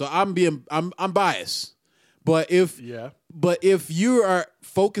now. So I'm biased, but if you are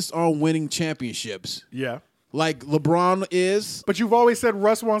focused on winning championships, Yeah. like LeBron is, But you've always said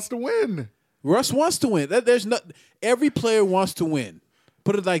Russ wants to win. Russ wants to win. Every player wants to win.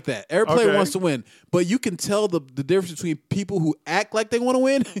 Put it like that. Every player Okay. wants to win. But you can tell the difference between people who act like they want to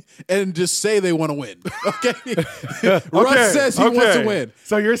win and just say they want to win. Okay? Russ says he wants to win.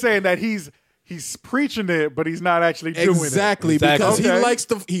 So you're saying that he's preaching it, but he's not actually doing Exactly, Exactly. because Okay.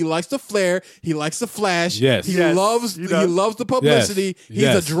 he likes the flair, he likes the flash. Yes. He Yes, loves he he does. loves the publicity. Yes. He's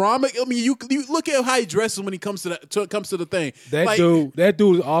Yes. a drama. I mean, you look at how he dresses when he comes to the thing. That Like, dude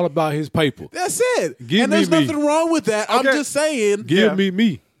is all about his paper. That's it. Give and there's me me. nothing wrong with that. I'm Okay. just saying. Give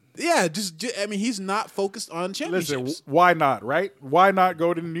me. Yeah, I mean, he's not focused on championships. Listen, why not, right? Why not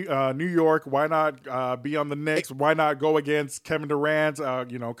go to New York? Why not be on the Knicks? Why not go against Kevin Durant,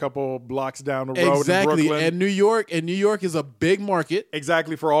 a couple blocks down the road Exactly, in Brooklyn? and New York is a big market.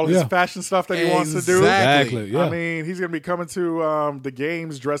 Exactly, for all his Yeah. fashion stuff that he wants to do. Exactly. Yeah. I mean, he's going to be coming to the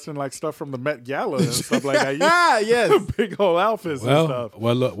games dressed in like stuff from the Met Gala and stuff like that. Ah, yes. Big old outfits and Well, stuff.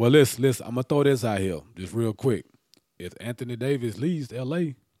 look, listen. I'm gonna throw this out here just real quick. If Anthony Davis leaves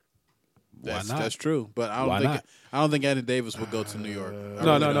L.A., why not? That's true, but I Why don't not? think Anthony Davis would go to New York.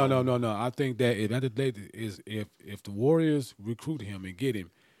 No. I think that if Anthony Davis is if the Warriors recruit him and get him,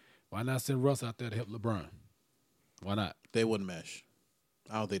 why not send Russ out there to help LeBron? Why not? They wouldn't mesh.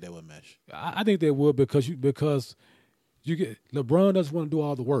 I don't think they would mesh. I think they would because you get LeBron doesn't want to do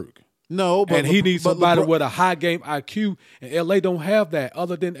all the work. No, but And he needs but somebody LeBron- with a high game IQ, and LA don't have that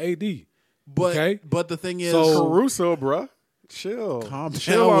other than AD. But okay? but the thing is, So- Caruso, bruh. Chill. calm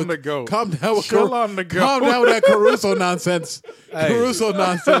Chill down on with, the go. Calm down with Chill on the go. Calm down with that Caruso nonsense. Hey. Caruso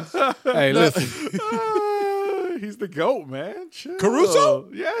nonsense. Hey, listen, He's the GOAT, man. Chill. Caruso?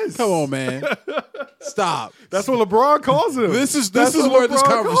 Yes. Come on, man. Stop. That's what LeBron calls him. This is That's what where this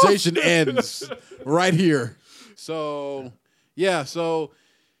LeBron calls conversation ends. Right here. So yeah,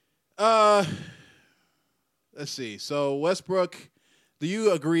 let's see. So Westbrook, do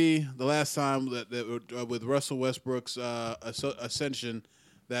you agree the last time that with Russell Westbrook's ascension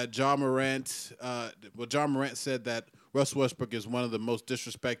that John Morant said that Russell Westbrook is one of the most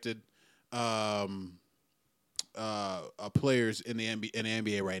disrespected players in the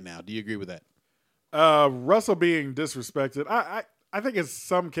NBA right now. Do you agree with that? Russell being disrespected. I think in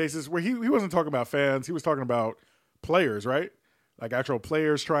some cases where he wasn't talking about fans, he was talking about players, right? Like actual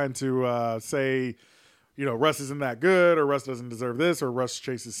players trying to say, Russ isn't that good, or Russ doesn't deserve this, or Russ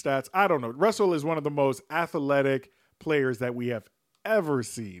chases stats. I don't know. Russell is one of the most athletic players that we have ever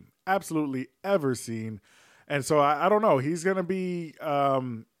seen, absolutely ever seen. And so I don't know. He's going to be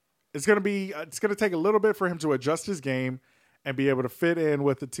it's going to take a little bit for him to adjust his game and be able to fit in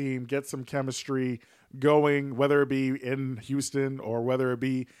with the team, get some chemistry going, whether it be in Houston or whether it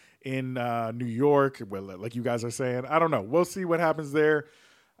be in New York, like you guys are saying. I don't know. We'll see what happens there.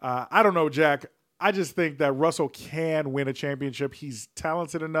 I don't know, Jack. I just think that Russell can win a championship. He's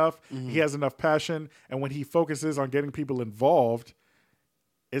talented enough. Mm-hmm. He has enough passion. And when he focuses on getting people involved,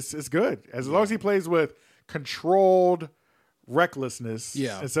 it's good. As long as he plays with controlled recklessness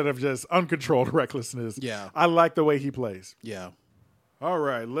instead of just uncontrolled recklessness. Yeah. I like the way he plays. Yeah. All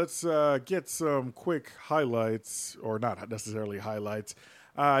right, let's get some quick highlights, or not necessarily highlights.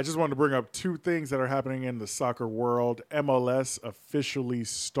 I just wanted to bring up two things that are happening in the soccer world. MLS officially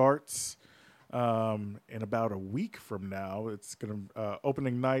starts in about a week from now. It's going to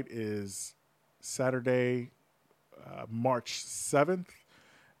opening night is Saturday, March 7th.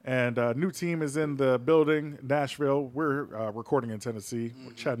 And a new team is in the building, Nashville. We're recording in Tennessee,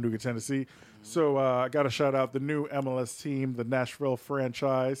 Chattanooga, Tennessee. So I got to shout out the new MLS team, the Nashville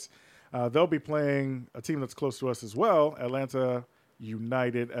franchise. They'll be playing a team that's close to us as well, Atlanta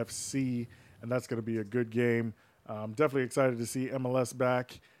United FC, and that's going to be a good game. I'm definitely excited to see MLS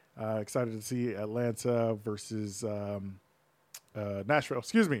back. Excited to see Atlanta versus Nashville.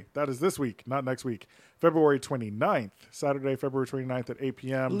 Excuse me. That is this week, not next week. February 29th, Saturday, February 29th at 8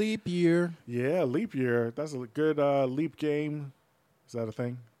 p.m. Leap year. Yeah, leap year. That's a good leap game. Is that a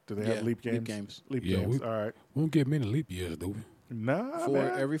thing? Do they have Yeah, leap games? leap games. Leap Yeah, games. we- All right. We don't get many leap years, do we? Nah,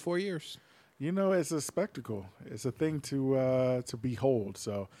 man. Every 4 years. You know, it's a spectacle. It's a thing to behold.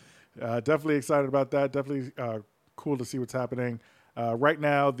 So, definitely excited about that. Definitely cool to see what's happening. Right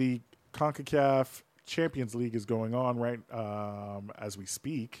now, the CONCACAF Champions League is going on right as we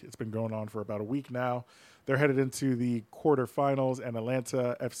speak. It's been going on for about a week now. They're headed into the quarterfinals, and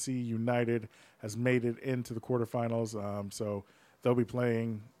Atlanta FC United has made it into the quarterfinals. So they'll be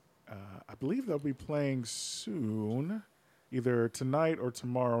playing. I believe they'll be playing soon, either tonight or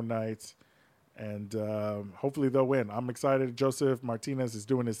tomorrow night. And hopefully they'll win. I'm excited. Joseph Martinez is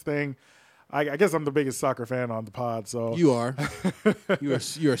doing his thing. I guess I'm the biggest soccer fan on the pod. So You are.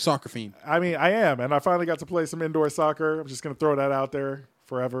 You're a soccer fiend. I mean, I am, and I finally got to play some indoor soccer. I'm just gonna throw that out there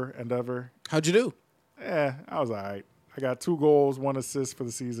forever and ever. How'd you do? I was all right. I got 2 goals, 1 assist for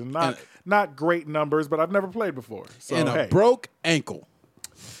the season. Not great numbers, but I've never played before. So And a hey, broke ankle.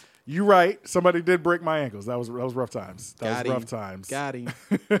 you right. Somebody did break my ankles. That was rough times. Got That was him. rough times. Got him.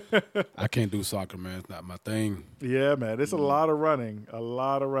 I can't do soccer, man. It's not my thing. Yeah, man, it's a lot of running,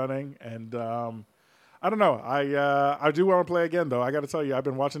 and I don't know. I do want to play again, though. I got to tell you, I've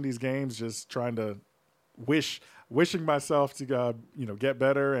been watching these games, just trying to wishing myself to get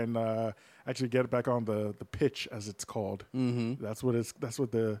better and actually get back on the pitch, as it's called. Mm-hmm. That's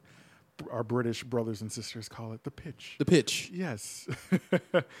what our British brothers and sisters call it, the pitch. The pitch. Yes.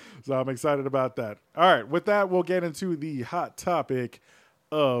 So I'm excited about that. All right, with that, we'll get into the hot topic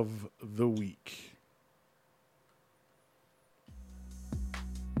of the week.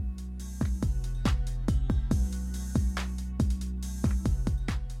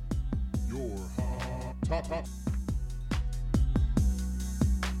 Your hot top.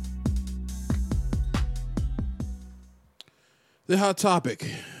 The hot topic.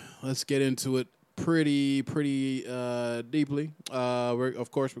 Let's get into it pretty deeply.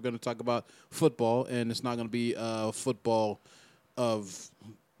 Of course, we're going to talk about football, and it's not going to be football of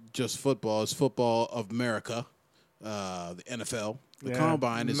just football. It's football of America, the NFL. The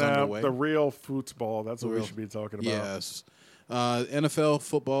combine is underway. The real football. That's what we real- should be talking about. Yes. NFL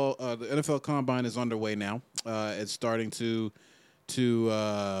football. The NFL combine is underway now. It's starting to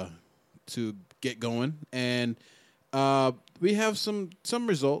get going, and we have some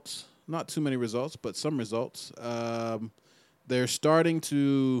results. Not too many results, but some results. They're starting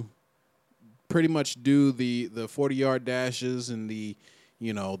to pretty much do the 40-yard dashes and the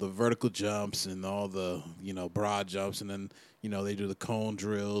vertical jumps and all the broad jumps, and then they do the cone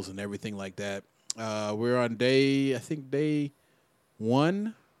drills and everything like that. We're on day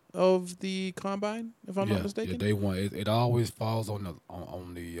 1 of the combine, if I'm not mistaken. Yeah, day 1. It always falls on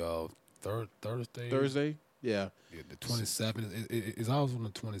the Thursday. Thursday, yeah. Yeah, the 27th. It's always on the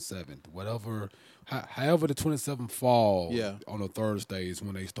 27th. However the 27th fall on a Thursday is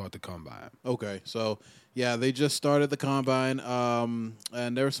when they start the combine. Okay, so yeah, they just started the combine,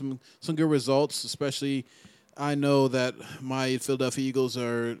 and there were some good results. Especially, I know that my Philadelphia Eagles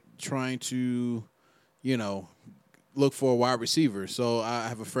are trying to, look for a wide receiver. So I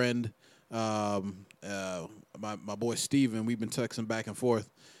have a friend, my boy Steven. We've been texting back and forth,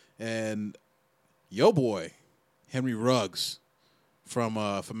 and yo boy, Henry Ruggs from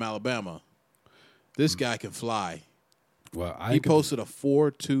Alabama. This guy can fly. Well, He posted a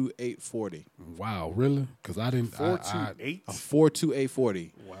 4.2840. Wow, really? Because I didn't. 4.28. A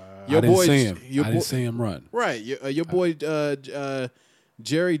 4.2840. Wow. I didn't see him. I didn't see him run. Right. Your boy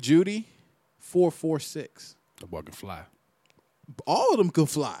Jerry Judy, 4.46. The boy can fly. All of them can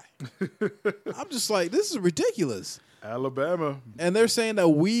fly. I'm just like, this is ridiculous. Alabama. And they're saying that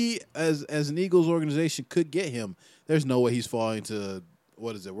we, as an Eagles organization, could get him. There's no way he's falling to,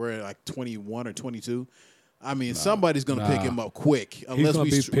 what is it? We're at like 21 or 22. I mean, somebody's going to pick him up quick unless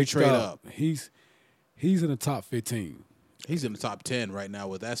we trade up. He's in the top 15. He's in the top 10 right now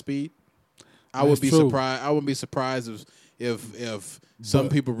with that speed. I That's would be true. surprised. I wouldn't be surprised if some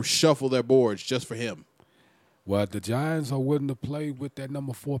people shuffle their boards just for him. Well, the Giants are willing to play with that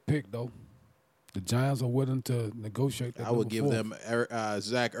number 4 pick, though. The Giants are willing to negotiate that. I would give 4. them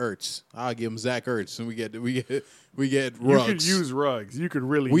Zach Ertz. I'll give them Zach Ertz, and we get Ruggs. You could use Ruggs. You could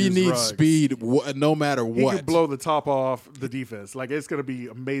really. We use need Ruggs. speed, no matter He what. could blow the top off the defense. Like, it's going to be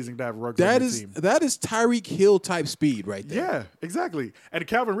amazing to have Ruggs on That the is team. Tyreek Hill type speed right there. Yeah, exactly. And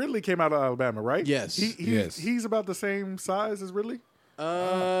Calvin Ridley came out of Alabama, right? Yes. Yes. He's about the same size as Ridley.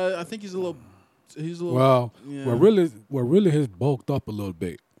 I think he's a little. Well, yeah. really, he's bulked up a little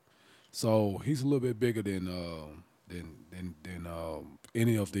bit. So he's a little bit bigger than than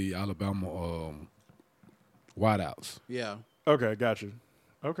any of the Alabama wideouts. Yeah. Okay, gotcha.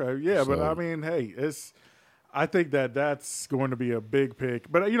 Okay, yeah, but So- I mean, hey, I think that's going to be a big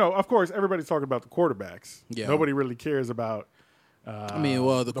pick. But of course, everybody's talking about the quarterbacks. Yeah. Nobody really cares about. I mean,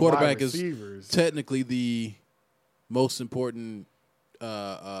 well, the wide quarterback is receivers. technically the most important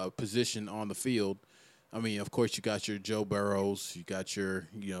position on the field. I mean, of course, you got your Joe Burrows, you got your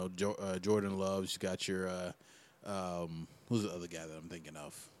Jordan Loves, you got your who's the other guy that I'm thinking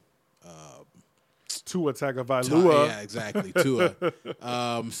of? Tua Tagovailoa. Yeah, exactly, Tua.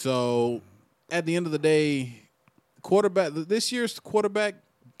 So at the end of the day, this year's quarterback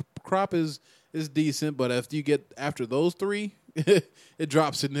crop is decent, but if you get after those three, it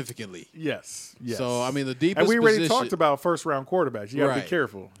drops significantly. Yes. So I mean, the deepest and we already position, talked about first round quarterbacks. You got to Right. be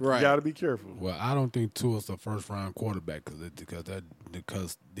careful. Right. You got to be careful. Well, I don't think Tua's a first round quarterback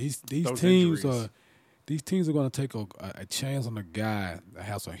because these Those teams injuries. are going to take a chance on a guy that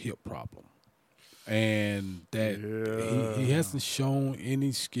has a hip problem, and that he hasn't shown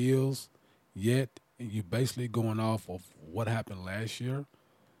any skills yet. And you're basically going off of what happened last year.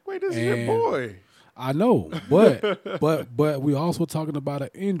 Wait, this is your And- boy. I know, but we're also talking about an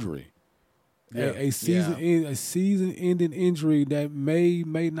injury, Yeah. a season-ending injury that may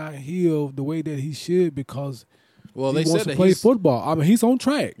not heal the way that he should because well, he they wants said to that play he's football. I mean, he's on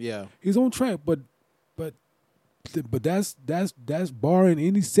track. yeah. He's on track, but that's barring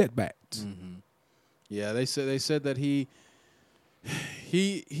any setbacks. Yeah, they said that he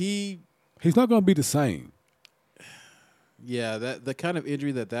He's not going to be the same. yeah, that the kind of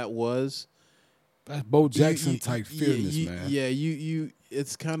injury that was That's Bo Jackson you- type yeah, fitness, you- man. Yeah, you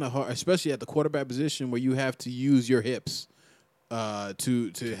it's kind of hard, especially at the quarterback position where you have to use your hips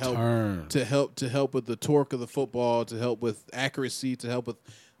to help turn. to help with the torque of the football, to help with accuracy, to help with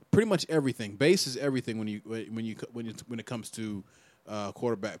pretty much everything. Base is everything when it comes to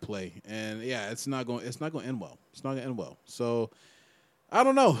quarterback play, and yeah, it's not going to end well. It's not going to end well. So I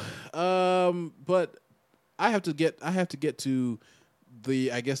don't know, but I have to get to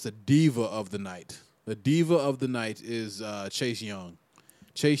the diva of the night. The diva of the night is Chase Young.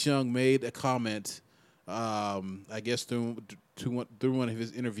 Chase Young made a comment, I guess through one of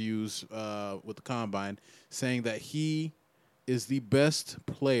his interviews with the Combine, saying that he is the best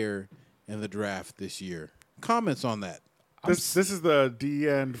player in the draft this year. Comments on that? This is the D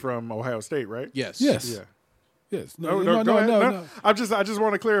end from Ohio State, right? Yes. Yes. Yeah. Yes. No, go ahead. No. I just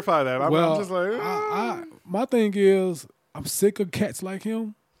want to clarify that. I'm just like, my thing is, I'm sick of cats like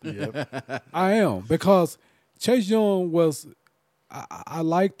him. Yep. I am, because Chase Young was, I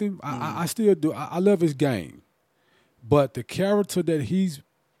liked him. I still do. I love his game, but the character that he's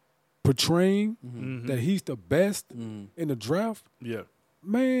portraying, that he's the best in the draft, Yeah.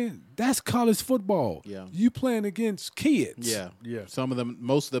 man, that's college football. Yeah. You playing against kids. Yeah. Yeah.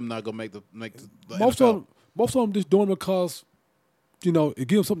 Most of them not gonna make the Most NFL. of them just doing it because, it gives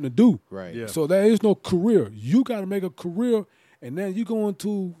them something to do. Right. Yeah. So there is no career. You got to make a career, and then you go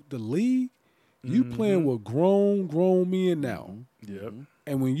into the league. You playing with grown men now, Yep.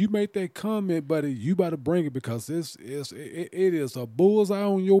 and when you make that comment, buddy, you better bring it because it is a bullseye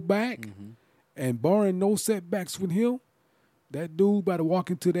on your back, and barring no setbacks with him, that dude better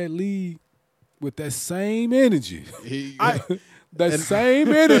walk into that league with that same energy. That same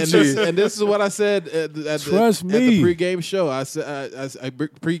energy. And this is what I said at the Trust me. at the pregame show. I said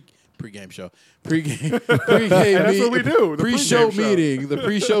pregame show. Pregame that's what we do, the Pre-show pregame show. meeting. The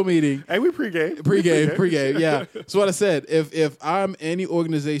pre-show meeting. Hey, we pregame. Pregame. Yeah. So what I said, if I'm any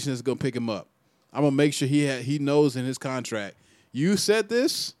organization that's gonna pick him up, I'm gonna make sure he knows in his contract. You said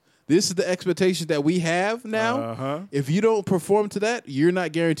this. This is the expectation that we have now. Uh-huh. If you don't perform to that, you're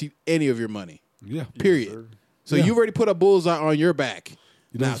not guaranteed any of your money. Yeah. Period. So Yeah. you've already put a bullseye on your back.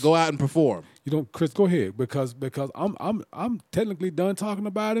 Now go out and perform. Chris, go ahead because I'm technically done talking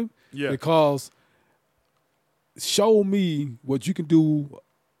about him. Yeah. Because show me what you can do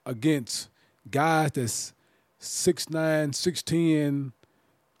against guys that's 6'9", 6'10",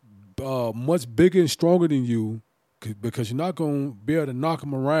 much bigger and stronger than you, because you're not going to be able to knock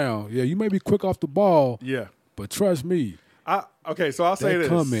them around. Yeah, you may be quick off the ball, Yeah. but trust me, Okay, so I'll say that this.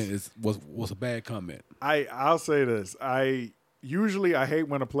 comment was a bad comment. I'll say this. I hate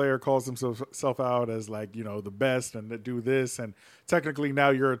when a player calls himself out as like, the best and to do this, and technically now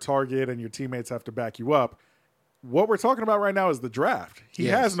you're a target and your teammates have to back you up. What we're talking about right now is the draft. He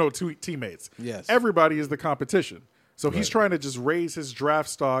Yes. has no teammates. Yes. Everybody is the competition. So he's trying to just raise his draft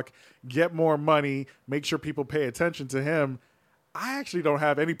stock, get more money, make sure people pay attention to him. I actually don't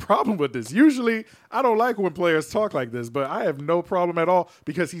have any problem with this. Usually, I don't like when players talk like this, but I have no problem at all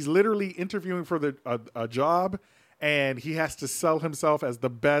because he's literally interviewing for a job, and he has to sell himself as the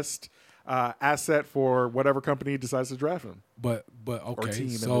best asset for whatever company decides to draft him. But okay, team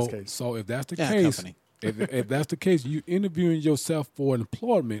in so this case. so if that's the Yeah, case, company. if that's the case, you interviewing yourself for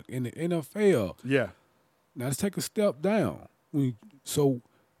employment in the NFL. Yeah. Now let's take a step down. So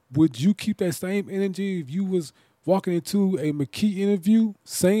would you keep that same energy if you was walking into a McKee interview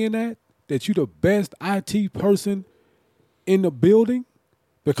saying that you the best IT person in the building?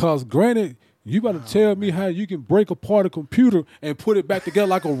 Because granted, you got to tell me how you can break apart a computer and put it back together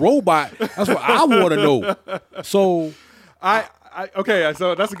like a robot. That's what I want to know. So Okay,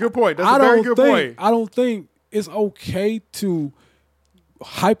 so that's a good point. That's a very good point. I don't think it's okay to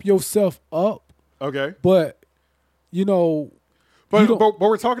hype yourself up, Okay. but you know, But, you don't- but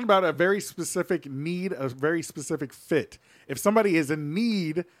we're talking about a very specific need, a very specific fit. If somebody is in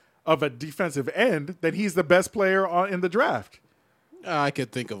need of a defensive end, then he's the best player in the draft. I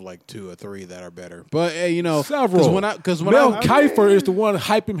could think of like 2 or 3 that are better, but you know, several. Because when Mel I Kiper is the one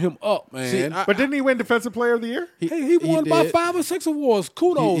hyping him up, man. See, I- But didn't he win Defensive Player of the Year? he won about did. 5 or 6 awards.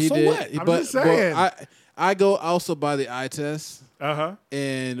 Kudos. he So did. what? I'm just saying. I go also by the eye test, Uh-huh.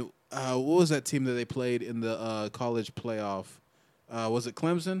 and what was that team that they played in the college playoff? Was it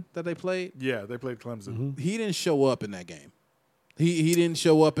Clemson that they played? Yeah, they played Clemson. Mm-hmm. He didn't show up in that game. He didn't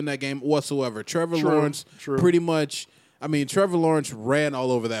show up in that game whatsoever. Trevor True, Lawrence true. pretty much. I mean, Trevor Lawrence ran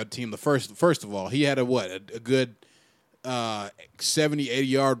all over that team. First of all, he had a good 70,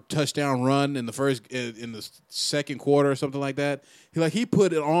 80-yard touchdown run in the second quarter or something like that. He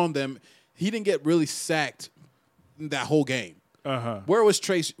put it on them. He didn't get really sacked that whole game. Uh-huh. Where was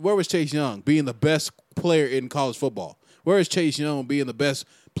Chase Young being the best player in college football? Where is Chase Young being the best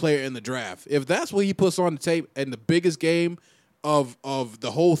player in the draft? If that's what he puts on the tape in the biggest game of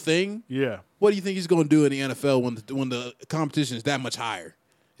the whole thing, Yeah. what do you think he's going to do in the NFL when the competition is that much higher?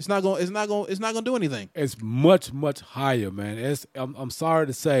 It's not going to do anything. It's much, much higher, man. I'm sorry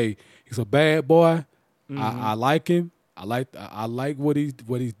to say, he's a bad boy. I like him. I like what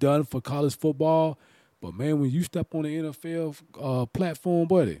he's done for college football. But man, when you step on the NFL platform,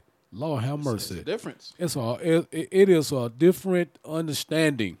 buddy, Lord have mercy. It's a difference. It is a different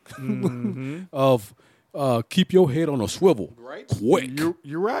understanding of keep your head on a swivel. Right. Quick.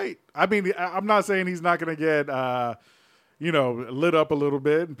 You're right. I mean, I'm not saying he's not going to get, lit up a little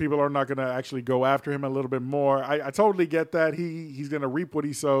bit, and people are not going to actually go after him a little bit more. I totally get that. He's going to reap what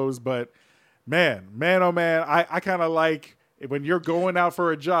he sows, but man, oh man, I kind of like when you're going out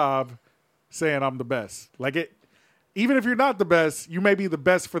for a job saying I'm the best. Like it, even if you're not the best, you may be the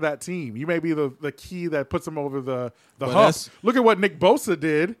best for that team. You may be the key that puts them over the hump. that's- Look at what Nick Bosa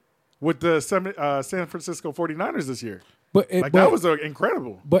did with the San Francisco 49ers this year. That was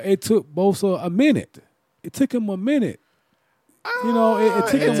incredible. But it took Bosa a minute. It took him a minute. It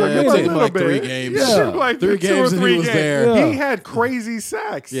took him a took him minute. little like bit. 3 games. Yeah, Yeah. like 3 2 or games and 3 he was games. there. Yeah. He had crazy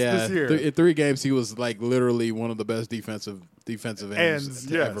sacks Yeah, this year. in 3 games he was like literally one of the best defensive ends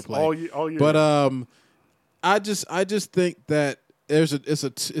to ever play. all year. But I just think that it's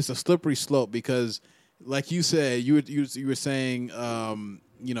a slippery slope because, like you said, you were saying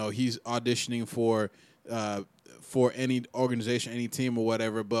he's auditioning for any organization, any team or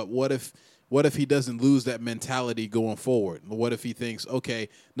whatever. But what if he doesn't lose that mentality going forward? What if he thinks, okay,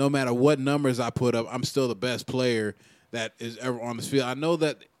 no matter what numbers I put up, I'm still the best player that is ever on this field? I know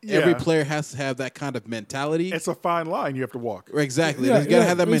that every player has to have that kind of mentality. it's a fine line you have to walk. Exactly. Yeah, You got to yeah,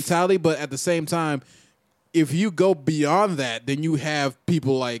 have that it's- mentality, but at the same time, if you go beyond that, then you have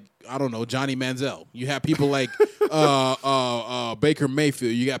people like, I don't know, Johnny Manziel. You have people like Baker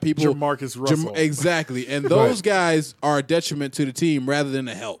Mayfield. You got people Jamarcus Russell. Exactly. And those guys are a detriment to the team rather than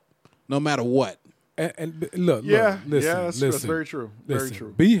a help, no matter what. And look, Yeah, listen, yeah, that's listen, very true. Very listen.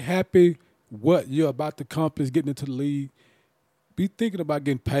 true. Be happy what you're about to accomplish getting into the league. Be thinking about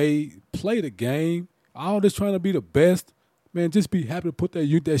getting paid. Play the game. All this trying to be the best. Man, just be happy to put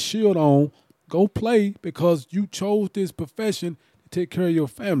that shield on. Go play because you chose this profession to take care of your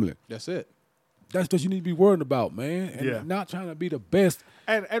family. That's it. That's what you need to be worrying about, man. And Yeah. not trying to be the best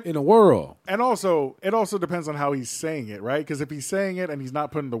And in the world. and also, it also depends on how he's saying it, right? Because if he's saying it and he's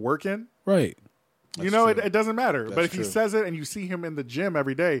not putting the work in, Right. it doesn't matter. But if he true. says it and you see him in the gym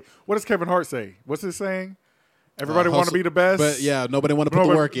every day, what does Kevin Hart say? What's his saying? Everybody want to Hustle. be the best. But yeah, nobody want to put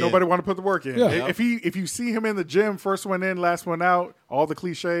the work in. Nobody want to put the work in. Yeah. If you see him in the gym, first one in, last one out, all the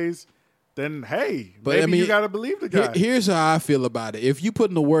cliches, then hey, But, maybe I mean, you got to believe the guy. Here's how I feel about it. If you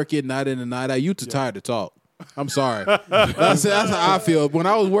putting the work in night and night out, you too tired to talk. I'm sorry. That's how I feel. When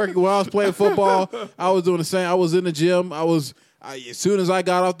I was playing football, I was doing the same. I was in the gym. As soon as I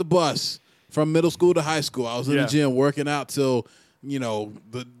got off the bus from middle school to high school, I was in Yeah. the gym working out till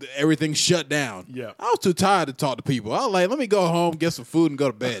everything shut down. Yeah. I was too tired to talk to people. I was like, let me go home, get some food, and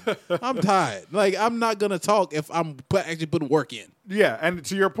go to bed. I'm tired. Like, I'm not gonna talk if I'm actually putting work in. Yeah, and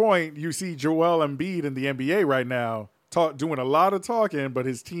to your point, you see Joel Embiid in the NBA right now doing a lot of talking, but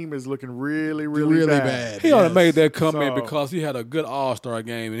his team is looking really, really bad. He ought to make that come in So- because he had a good All-Star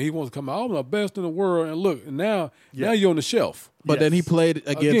game, and he wants to come out. I'm the best in the world, and look, and now you're on the shelf. But then he played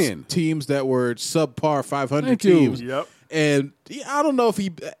against Again. teams that were subpar 500 Thank you. teams. Yep. And I don't know if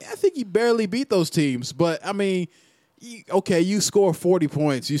I think he barely beat those teams. But, I mean, you score 40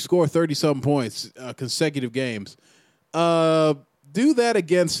 points. You score 30-something points consecutive games. Do that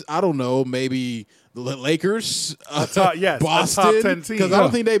against, I don't know, maybe the Lakers, yes, a Boston. top 10 team. Because I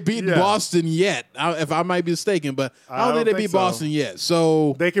don't think they've beaten Yeah. Boston yet, if I might be mistaken. But I don't think they beat so. Boston yet.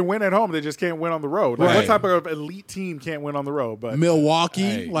 So They can win at home. They just can't win on the road. Like, Right. what type of elite team can't win on the road? But Milwaukee,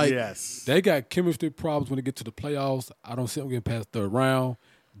 Hey, yes. They got chemistry problems when they get to the playoffs. I don't see them getting past third round.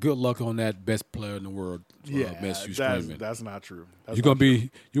 Good luck on that best player in the world. Mess you screaming. that's not true. That's You're not gonna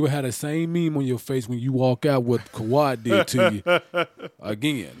you will have the same meme on your face when you walk out what Kawhi did to you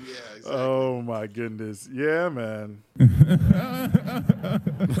again. true. Oh my goodness. Yeah, man.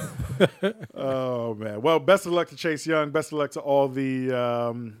 Oh man. Well, best of luck to Chase Young. Best of luck to all the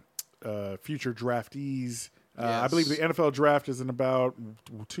future draftees. I believe the NFL draft is in about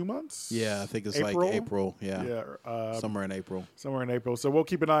 2 months. yeah, I think it's April? like April. Yeah, Yeah, somewhere in April. somewhere in April. So we'll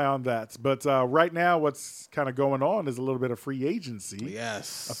keep an eye on that. But right now, what's kind of going on is a little bit of free agency.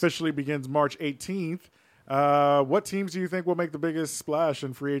 Yes. Officially begins March 18th. What teams do you think will make the biggest splash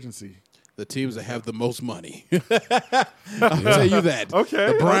in free agency? The teams that have the most money. I'll tell you that.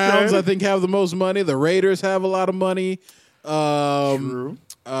 Okay, The Browns, okay. I think, have the most money. The Raiders have a lot of money. True.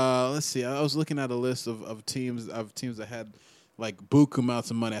 Let's see. I was looking at a list of teams that had like buku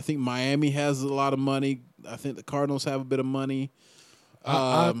amounts of money. I think Miami has a lot of money. I think the Cardinals have a bit of money.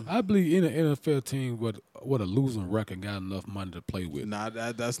 I believe any NFL team with a losing record got enough money to play with. Nah,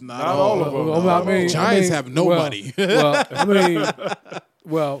 that's not, Not all of them. Well, Not all. Giants have no money.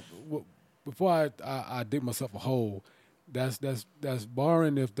 Before I dig myself a hole, that's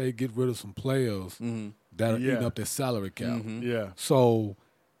barring if they get rid of some players that are Yeah. eating up their salary cap. Yeah. So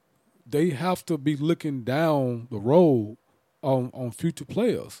they have to be looking down the road on future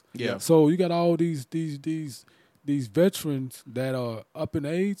players. Yeah. So you got all these veterans that are up in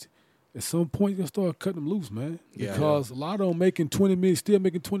age. At some point, you're gonna start cutting them loose, man. Yeah. Because a lot of them making $20 million, still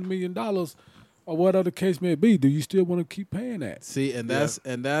making $20 million, or whatever the case may be. Do you still want to keep paying that? See, that's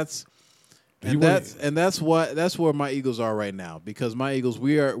You wanna- that's where my Eagles are right now, because my Eagles,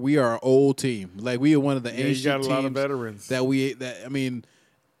 we are an old team. Like, we are one of the Yeah, ancient you got a lot of teams veterans.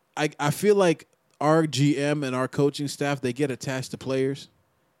 I feel like our GM and our coaching staff, they get attached to players,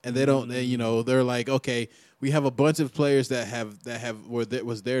 and they don't. They're like, okay, we have a bunch of players that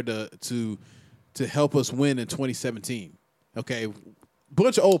was there to help us win in 2017. Okay,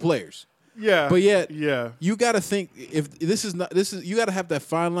 bunch of old players. Yeah. But yet, Yeah. you got to think, if you got to have that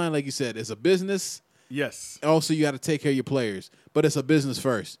fine line, like you said. It's a business. Yes. Also, you got to take care of your players, but it's a business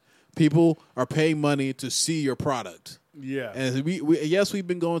first. People are paying money to see your product. Yeah. And we've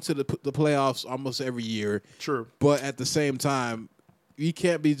been going to the playoffs almost every year. True. But at the same time, you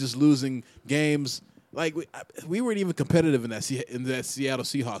can't be just losing games. Like, we weren't even competitive in that Seattle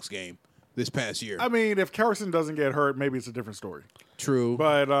Seahawks game this past year. I mean, if Carson doesn't get hurt, maybe it's a different story. True.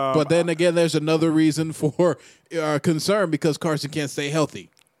 But then again, there's another reason for concern, because Carson can't stay healthy.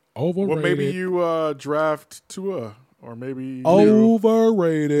 Overrated. well, maybe you draft Tua, or maybe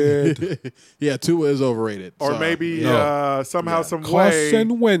Overrated. Yeah, Tua is overrated. or So, maybe No. somehow, some way.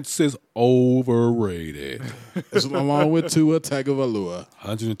 Carson Wentz is overrated. along with Tua Tagovailoa.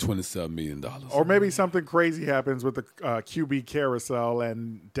 $127 million. Or maybe something crazy happens with the QB carousel,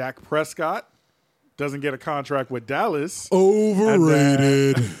 and Dak Prescott doesn't get a contract with Dallas.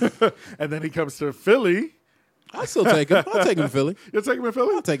 Overrated. And then he comes to Philly. I'll still take him. I'll take him to Philly. You'll take him in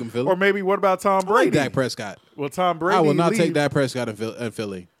Philly? I'll take him to Philly. Or maybe what about Tom I like Brady? Dak Prescott. Well, Tom Brady. I will not take leave- Dak Prescott in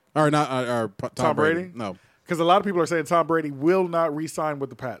Philly. Or not. Or Tom Brady? No. Because a lot of people are saying Tom Brady will not re-sign with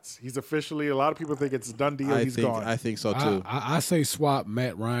the Pats. He's officially, a lot of people think it's a done deal. He's gone. I think so too. I say swap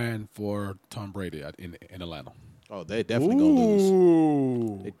Matt Ryan for Tom Brady in Atlanta. Oh, they definitely gonna lose.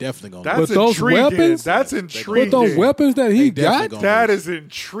 Ooh. They definitely gonna That's lose. With those intriguing. weapons? That's With intriguing. those weapons that he They definitely got, gonna That lose. is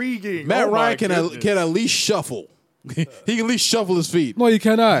intriguing. Matt Oh, my Ryan goodness. can at least shuffle. He can at least shuffle his feet. no, you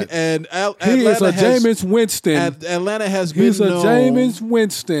cannot. And He is a Jameis Winston. Atlanta has been He's a known. Jameis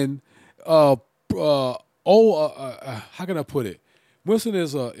Winston. How can I put it? Winston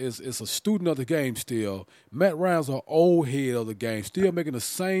is a student of the game still. Matt Ryan's an old head of the game, still making the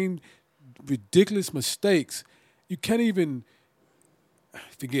same ridiculous mistakes. You can't even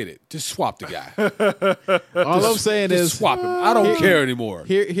forget it. Just swap the guy. All I'm saying Just is swap him. I don't care anymore.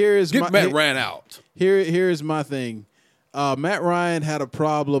 here is Get my Matt Ryan out. Here is my thing. Matt Ryan had a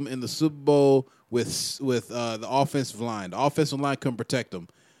problem in the Super Bowl with the offensive line. The offensive line couldn't protect him.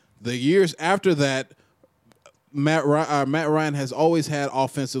 The years after that, Matt Ryan has always had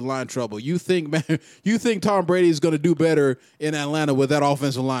offensive line trouble. You think Tom Brady is going to do better in Atlanta with that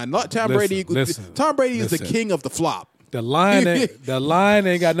offensive line? Not Tom Brady. Tom Brady is the king of the flop. The line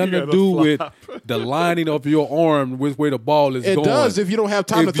ain't got nothing to do with the lining of your arm with where the ball is going. It does if you don't have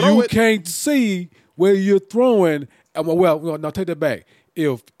time to throw it. If you can't see where you're throwing, well, no, take that back.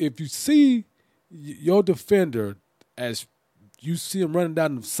 If you see your defender as you see him running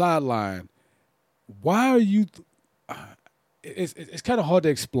down the sideline, why are you? It's kind of hard to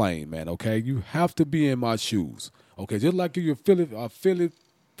explain, man. Okay, you have to be in my shoes. Okay, just like if you're a Philly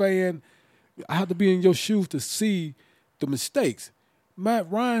fan, I have to be in your shoes to see the mistakes.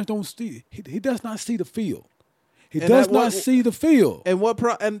 Matt Ryan don't see. He does not see the field. He does not see the field. And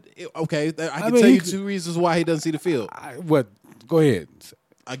I can tell you 2 reasons why he doesn't see the field. Go ahead.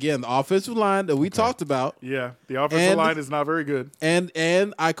 Again, the offensive line that we talked about. Yeah, the offensive line is not very good. And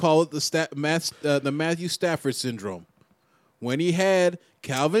I call it the Matthew Stafford syndrome. When he had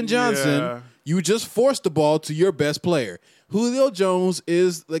Calvin Johnson, you just forced the ball to your best player. Julio Jones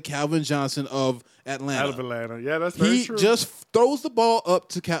is the Calvin Johnson of Atlanta. Out of Atlanta. Yeah, that's very true. He just throws the ball up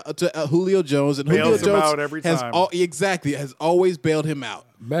to Julio Jones, and Bails Julio Jones him out every time. has always bailed him out.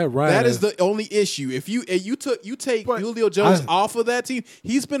 Matt Ryan. That is the only issue. If you take Julio Jones off of that team,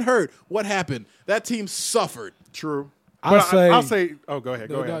 he's been hurt. What happened? That team suffered. True. I'll say. Oh, go ahead.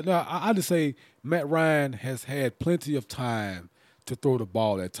 No, I just say Matt Ryan has had plenty of time to throw the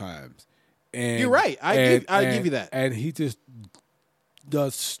ball at times. And you're right. I give you that. And he just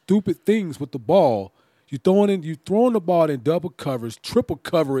does stupid things with the ball. You throwing the ball in double coverage, triple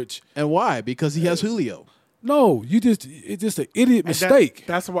coverage. And why? Because he has Julio. No, it's just an idiot mistake.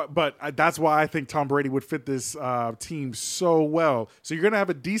 That's why I think Tom Brady would fit this team so well. So you're going to have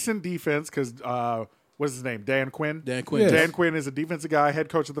a decent defense because what's his name? Dan Quinn. Dan Quinn. Yes. Dan Quinn is a defensive guy, head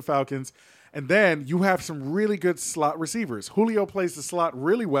coach of the Falcons. And then you have some really good slot receivers. Julio plays the slot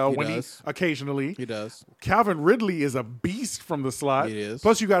really well occasionally. He does. Calvin Ridley is a beast from the slot. He is.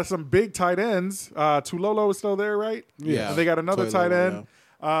 Plus, you got some big tight ends. Tulolo is still there, right? Yeah. And they got another Tulolo, tight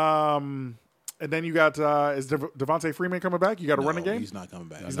end. And then you got is Devontae Freeman coming back? You got a running game? He's not coming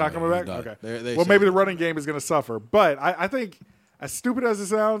back. He's not coming back? not. Okay. Well, maybe the running game is going to suffer. But I think, as stupid as it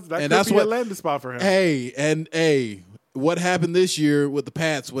sounds, that could be a landing spot for him. Hey, what happened this year with the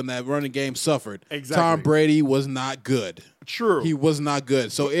Pats when that running game suffered? Exactly. Tom Brady was not good. True. He was not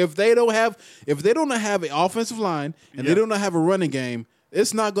good. So if they don't have an offensive line and they don't have a running game,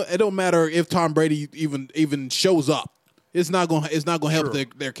 it don't matter if Tom Brady even shows up. It's not going to help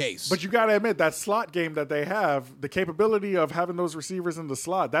their case. But you got to admit that slot game that they have, the capability of having those receivers in the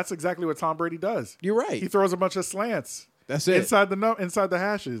slot, that's exactly what Tom Brady does. You're right. He throws a bunch of slants. That's it. Inside the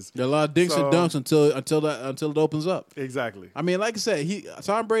hashes. There are a lot of dinks and dunks until it opens up. Exactly. I mean, like I said,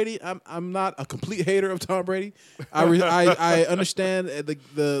 Tom Brady. I'm not a complete hater of Tom Brady. I understand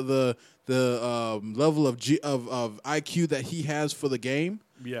the level of IQ that he has for the game.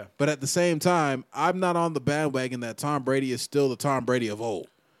 Yeah. But at the same time, I'm not on the bandwagon that Tom Brady is still the Tom Brady of old.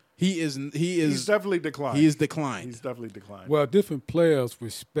 He's definitely declined. He is declined. He's definitely declined. Well, different players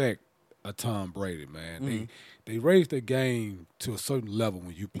respect a Tom Brady, man. Mm-hmm. They raise their game to a certain level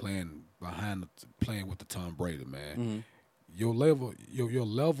when you playing with the Tom Brady, man. Mm-hmm. Your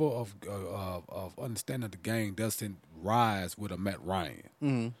level of understanding the game doesn't rise with a Matt Ryan.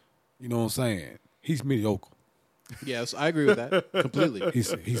 Mm-hmm. You know what I'm saying? He's mediocre. Yes, I agree with that completely.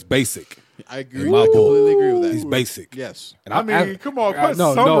 He's basic. I agree. Completely agree with that. He's basic. Yes. And come on, put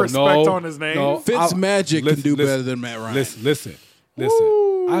some respect on his name. Fitzmagic can do better than Matt Ryan. Listen.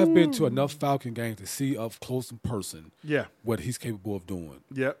 I've been to enough Falcon games to see up close in person what he's capable of doing.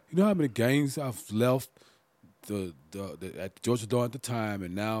 Yep. You know how many games I've left at Georgia Dome at the time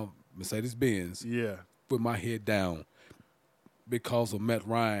and now Mercedes-Benz with my head down because of Matt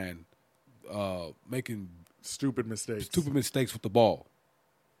Ryan making stupid mistakes with the ball.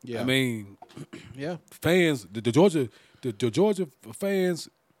 Yeah. I mean, fans, the Georgia fans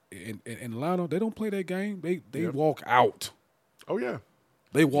in Atlanta, they don't play that game. They walk out. Oh yeah.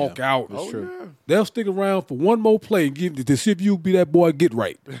 They walk out. That's true. Yeah. They'll stick around for one more play and to see if you be that boy get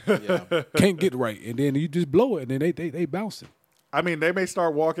right. Can't get right, and then you just blow it, and then they bouncing. I mean, they may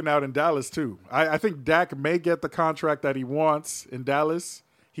start walking out in Dallas too. I think Dak may get the contract that he wants in Dallas.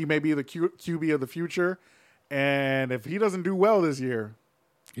 He may be the QB of the future, and if he doesn't do well this year,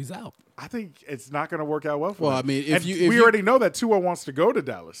 He's out. I think it's not going to work out well for Well, them. I mean, And we already know that Tua wants to go to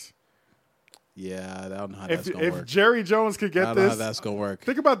Dallas. Yeah, I don't know how If that's going to work. Jerry Jones could I get don't know how this, that's going to work.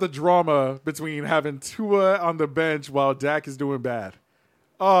 think about the drama between having Tua on the bench while Dak is doing bad.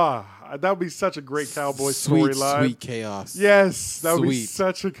 That would be such a great Cowboys Sweet, storyline. sweet chaos. Yes, that would be Sweet.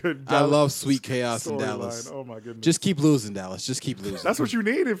 such a good. I Dallas love sweet chaos in storyline. Dallas. Oh my goodness! Just keep losing, Dallas. Just keep losing. That's what you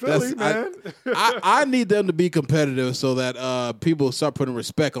need in Philly, man. I need them to be competitive so that people start putting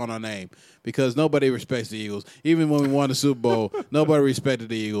respect on our name because nobody respects the Eagles. Even when we won the Super Bowl, nobody respected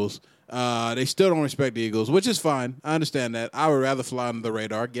the Eagles. They still don't respect the Eagles, which is fine. I understand that. I would rather fly under the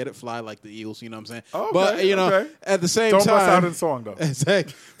radar, get it, fly like the Eagles. You know what I'm saying? Okay, but you know, okay. at the same Don't time, bust out in song though.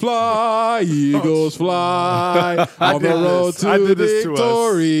 Exactly. Fly, Eagles, fly on the did road this. to I did this to us.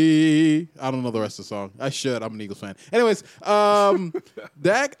 victory. I don't know the rest of the song. I should. I'm an Eagles fan. Anyways,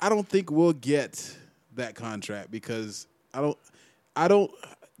 Dak, I don't think we'll get that contract because I don't.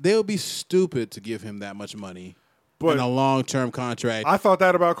 They'll be stupid to give him that much money But in a long-term contract. I thought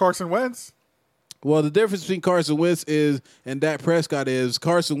that about Carson Wentz. Well, the difference between Carson Wentz and Dak Prescott is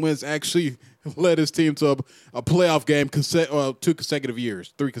Carson Wentz actually led his team to a playoff game 3 consecutive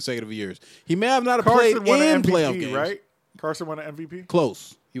years. He may have not played Carson won in an playoff MVP, games. right? Carson won an MVP.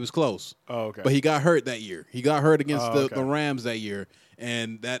 Close. He was close. Oh, okay. But he got hurt that year. He got hurt against okay. the Rams that year,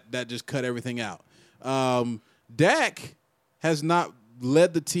 and that just cut everything out. Dak has not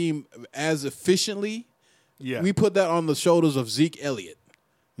led the team as efficiently. Yeah. We put that on the shoulders of Zeke Elliott.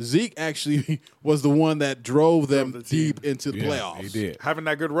 Zeke actually was the one that drove them the team. deep into the playoffs. He did. Having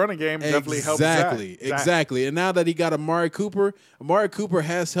that good running game definitely helps Zach. Exactly. And now that he got Amari Cooper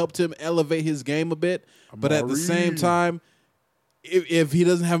has helped him elevate his game a bit. But at the same time, if he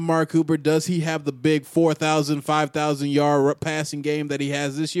doesn't have Amari Cooper, does he have the big 4,000, 5,000 yard passing game that he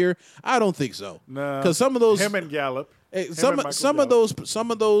has this year? I don't think so. No. Because some of those Him and Gallup. some of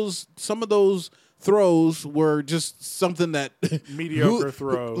those throws were just something that Mediocre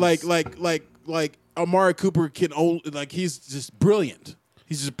throws. Like Amari Cooper can only he's just brilliant.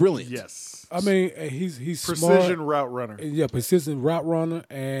 He's just brilliant. Yes. I mean, he's Precision smart. route runner. Yeah, precision route runner,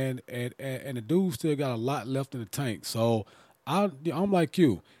 and the dude still got a lot left in the tank. So I'm like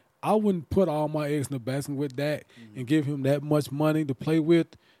you. I wouldn't put all my eggs in the basket with that and give him that much money to play with.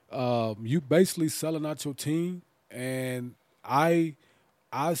 You basically selling out your team, and I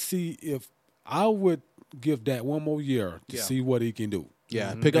see if I would give that one more year to see what he can do.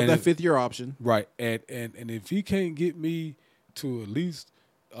 Yeah, pick up that 5th-year option. Right, and if he can't get me to at least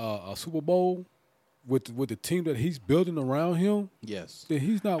a Super Bowl with the team that he's building around him, Yes. then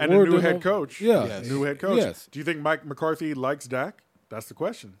he's not And a worthy new of head coach. Yeah, Yes. New head coach. Yes, Do you think Mike McCarthy likes Dak? That's the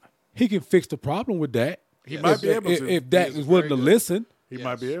question. he can fix the problem with that. He might be able to. if Dak is willing to listen. He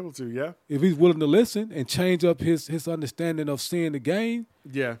might be able to, yeah. If he's willing to listen and change up his understanding of seeing the game.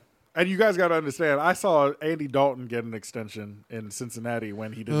 Yeah. And you guys got to understand, I saw Andy Dalton get an extension in Cincinnati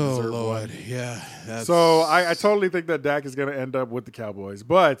when he didn't deserve one. Yeah. So I totally think that Dak is going to end up with the Cowboys.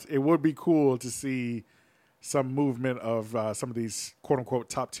 But it would be cool to see some movement of some of these quote-unquote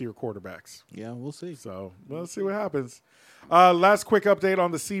top-tier quarterbacks. Yeah, we'll see. So let's see what happens. Last quick update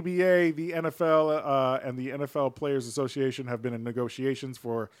on the CBA. The NFL and the NFL Players Association have been in negotiations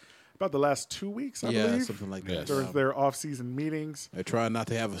for about the last 2 weeks, I believe. Something like that. During their off-season meetings. They're trying not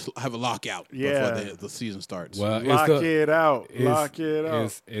to have a lockout Yeah. before the season starts. Well, Lock it out. it's- Lock it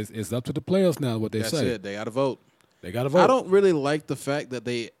out. It's up to the players now. What they That's say. it. They got to vote. They got to vote. I don't really like the fact that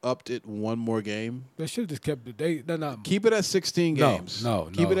they upped it one more game. They should have just kept it. They're not. Keep it at 16 No, games. no,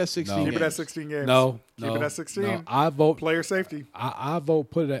 Keep no, it at 16 no. games. Keep it at 16 games. No, Keep no, it at 16. No, I vote. Player safety. I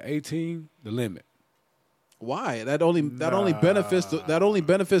vote. Put it at 18. The limit. Why? That only benefits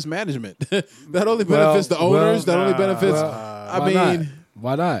management. That only benefits the owners. That only benefits.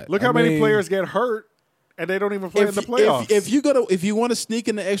 Why not? Look how many players get hurt and they don't even play in the playoffs. If you want to sneak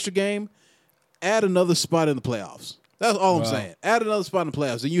in the extra game, add another spot in the playoffs. That's all I'm saying. Add another spot in the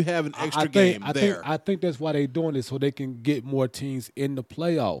playoffs, and you have an extra game there. I think that's why they're doing this so they can get more teams in the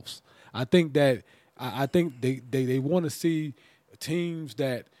playoffs. I think they want to see teams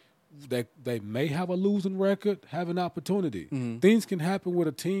that they may have a losing record have an opportunity. Mm-hmm. Things can happen with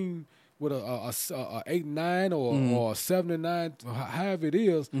a team with a 8-9 or a 7-9, however it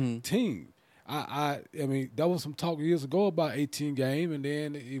is, Mm-hmm. team. I mean, there was some talk years ago about 18 game, and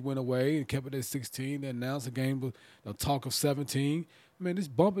then it went away and kept it at 16. They announced a game with a talk of 17. Man,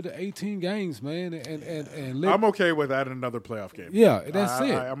 just bump it to 18 games, man, and I'm okay with adding another playoff game. Yeah, that's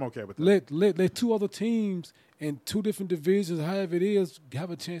it. I'm okay with that. Let two other teams in two different divisions, however it is,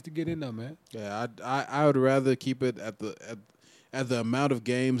 have a chance to get in there, man. Yeah, I would rather keep it at the amount of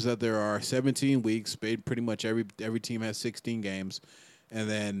games that there are. 17 weeks. Pretty much every team has 16 games. and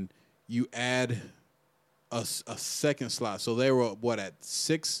then you add a second slot. So they were at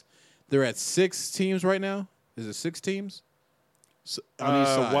 6? They're at 6 teams right now. Is it 6 teams? So, on each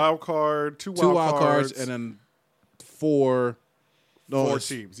side. Wild card, two Two wild cards, and then 4. No, 4 it's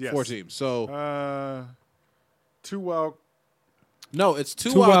teams. Yes, 4 teams. So 2 wild. no, it's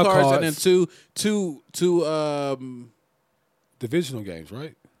two Two wild wild cards and then cards. two. Divisional games,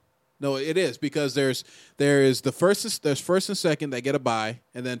 right? No, it is because there's first and second that get a bye,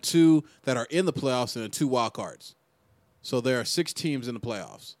 and then 2 that are in the playoffs, and then 2 wild cards. So there are 6 teams in the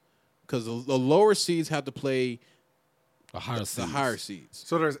playoffs because the lower seeds have to play The higher seeds.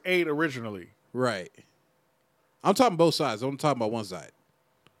 So there's 8 originally. Right. I'm talking both sides. I'm talking about one side.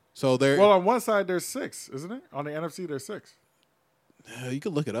 So there. Well, on one side there's 6, isn't it? On the NFC there's 6. You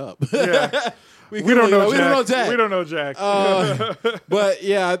can look it up. Yeah, we don't know. We don't know Jack. We don't know Jack. But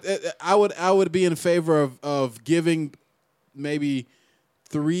yeah, I would be in favor of giving maybe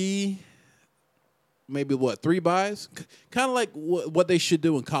 3 buys, kind of like what they should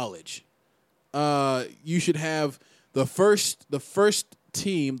do in college. You should have the first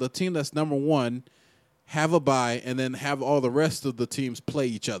team, the team that's number 1, have a bye, and then have all the rest of the teams play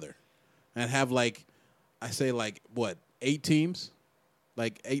each other, and have 8 teams,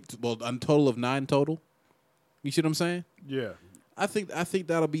 8. Well, a total of 9 total. You see what I'm saying? Yeah. I think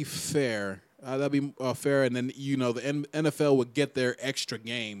that'll be fair. That'll be fair, and then the NFL would get their extra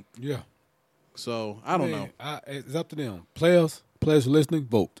game. Yeah. So I don't know. It's up to them. Players listening,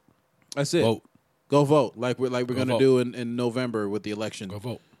 vote. That's it. Vote. Go vote like we're going to vote. do in November with the election. Go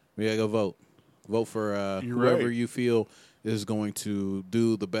vote. Yeah, go vote. Vote for whoever you feel is going to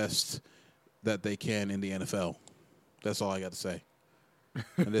do the best that they can in the NFL. That's all I got to say.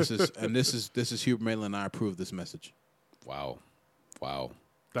 And this is Hubert Maitland, and I approve this message. Wow.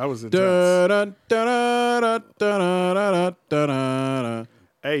 That was intense.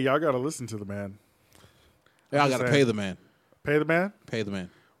 Hey, y'all got to listen to the man. Yeah, I got to pay the man. Pay the man? Pay the man.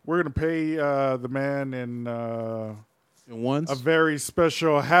 We're going to pay the man in ones? a very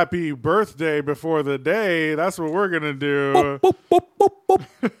special happy birthday before the day. That's what we're going to do.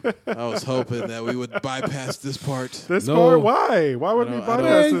 I was hoping that we would bypass this part. This part? Why? Why would we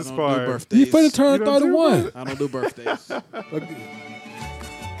bypass this I don't part? do birthdays. You finna turn You don't do 31. I don't do birthdays.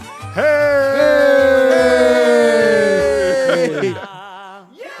 Hey!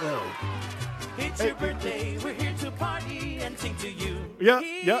 It's your birthday. We're here to party and sing to you. Yeah.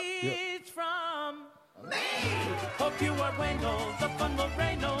 It's from me. Hope you are bueno. The fun will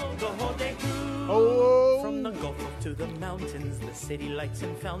rain the whole day through. Oh. From the Gulf to the mountains, the city lights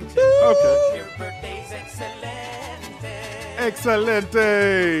and fountains. Okay. Your birthday's excelente.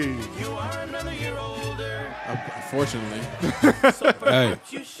 Excelente. You are another year older. Unfortunately. So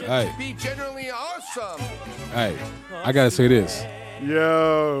perhaps you should Hey. Be generally awesome. Hey, I gotta say this.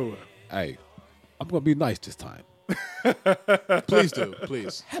 Yo. Hey, I'm gonna be nice this time. Please do.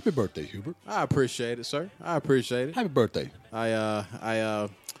 Please. Happy birthday, Hubert. I appreciate it, sir. I appreciate it. Happy birthday. I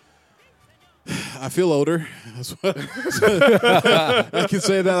feel older. That's what I can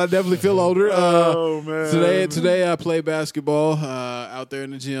say that I definitely feel older. Oh man. Today I play basketball out there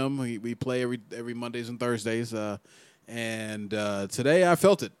in the gym. We play every Mondays and Thursdays, and today I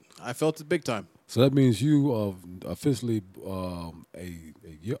felt it. I felt it big time. So that means you are officially a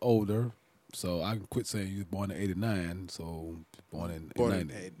year older. So I can quit saying you were born in '89. So born in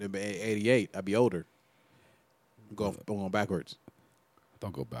 '90. 88. I'd be older. I'm going backwards.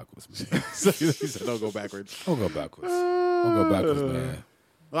 Don't go backwards, man. He said, "Don't go backwards." Don't go backwards. Don't go backwards, man.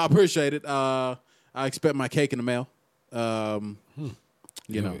 Well, I appreciate it. I expect my cake in the mail.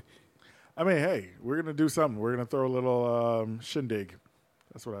 You know. I mean, hey, we're gonna do something. We're gonna throw a little shindig.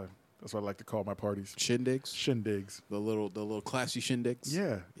 That's what I like to call my parties. Shindigs. Shindigs. The little classy shindigs.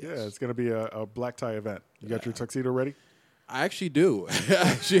 Yeah, Yes. yeah. It's gonna be a black tie event. You got your tuxedo ready? I actually do. I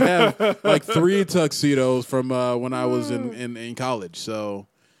actually have like 3 tuxedos from when I was in college. So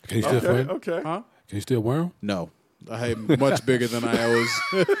Can you still wear 'em? Okay. Huh? Can you still wear them? no, I am much bigger than I was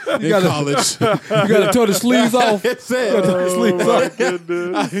in college. You gotta tear the sleeves off. That's it. Oh my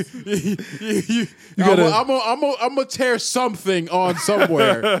goodness. I'm gonna tear something on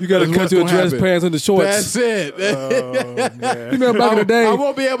somewhere. You gotta That's cut what's your gonna dress happen. pants and the shorts. That's it. You remember back in the day? I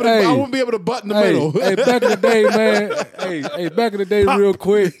won't be able to. Hey. I won't be able to button the middle. Hey, back in the day, man. Hey, back in the day, real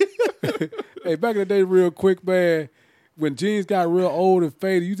quick. Hey, back in the day, real quick, man. When jeans got real old and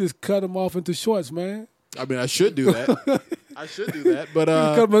faded, you just cut them off into shorts, man. I mean, I should do that. I should do that, but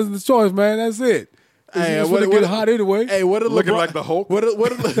You cut them into shorts, man. That's it. Hey, It's gonna get hot anyway. Hey, what did Looking LeBron, like the Hulk. What did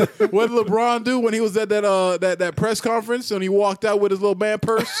LeBron do when he was at that press conference and he walked out with his little man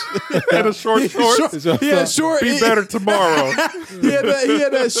purse And a short shorts. He had short. Be better tomorrow. He had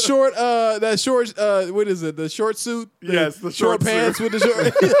that short. What is it? The short suit. Yes, the short pants suit. with the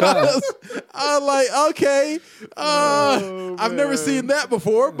short. I was like, okay. I've never seen that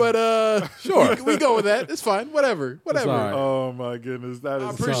before, but sure, we go with that. It's fine. Whatever. all right. Oh my goodness, that is. I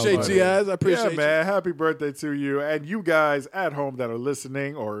appreciate so you guys. I appreciate yeah, you. man. Happy birthday to you. And you guys at home that are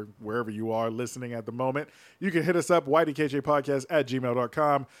listening or wherever you are listening at the moment, you can hit us up,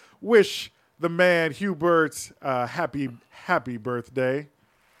 whiteykjpodcast@gmail.com. Wish the man, Hubert, happy birthday.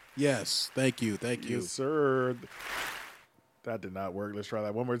 Yes. Thank you. Yes, sir. That did not work. Let's try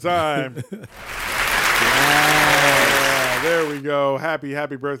that one more time. Yeah, there we go. Happy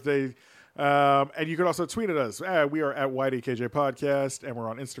birthday. And you can also tweet at us. We are at YDKJ Podcast, and we're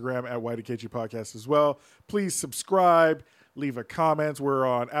on Instagram at YDKJ Podcast as well. Please subscribe, leave a comment. We're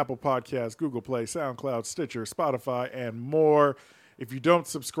on Apple Podcasts, Google Play, SoundCloud, Stitcher, Spotify, and more. If you don't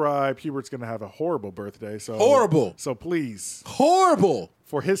subscribe, Hubert's going to have a horrible birthday. Horrible. So please, Horrible.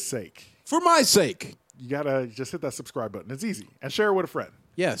 for his sake, For my sake. you got to just hit that subscribe button. It's easy. And share it with a friend.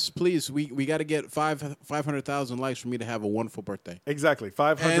 Yes, please. We got to get 500,000 likes for me to have a wonderful birthday. Exactly.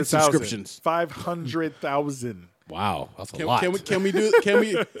 500,000. And subscriptions. 500,000. Wow, that's a Can, lot. can we do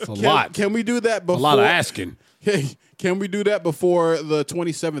lot. Can we do that before a lot of asking. Can we do that before the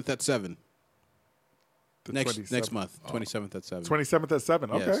 27th at 7? The Next 27th. month, 27th at 7. 27th at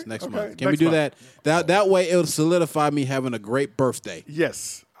 7. Okay. Yes, next okay. month. Can Next we do month. that? That way it'll solidify me having a great birthday.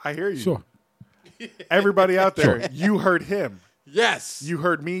 Yes. I hear you. Sure. Everybody out there, you heard him. Yes. You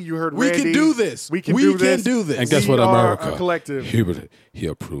heard me. You heard We Randy. can do this. We can do this. And guess We what, are America? a collective. Hubert, he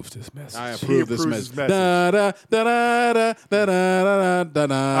approves this message. I approve this approves message. his message. Da, da, da, da, da, da, da, da,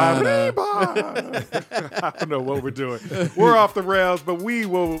 da. Arriba! I don't know what we're doing. We're off the rails, but we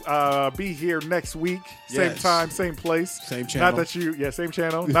will be here next week. Same Yes. time, same place. Same channel. Not that you, same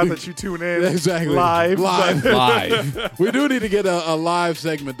channel. Not that you tune in Exactly. live. Live. but Live. We do need to get a live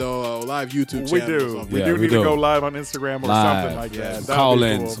segment though, a live YouTube channel. we or do. something. We Yeah, do we need to do. go live on Instagram or something like Yes. that. Some That'd Call be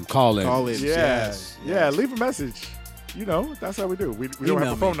in. cool. Some call in. Call in. Yeah. Yes. Yeah. Leave a message. You know, that's how we do. We don't have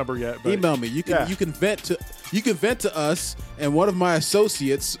Email a phone me. number yet. But Email me. You can yeah. you can vent to us, and one of my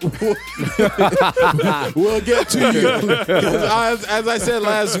associates will get to you. 'Cause as I said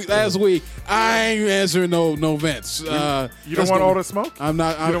last week, I ain't answering no vents. You don't want all the smoke? I'm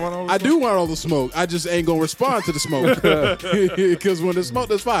not. You don't want all the I smoke? do want all the smoke. I just ain't gonna respond to the smoke because when there's smoke,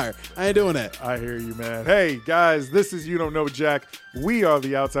 there's fire. I ain't doing that. I hear you, man. Hey, guys, this is You Don't Know Jack. We are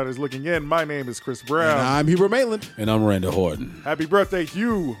the Outsiders Looking In. My name is Chris Brown. And I'm Hubert Maitland. And I'm Randy Horton. Happy birthday,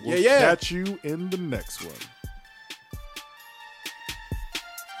 Hugh. We'll Yeah. catch you in the next one.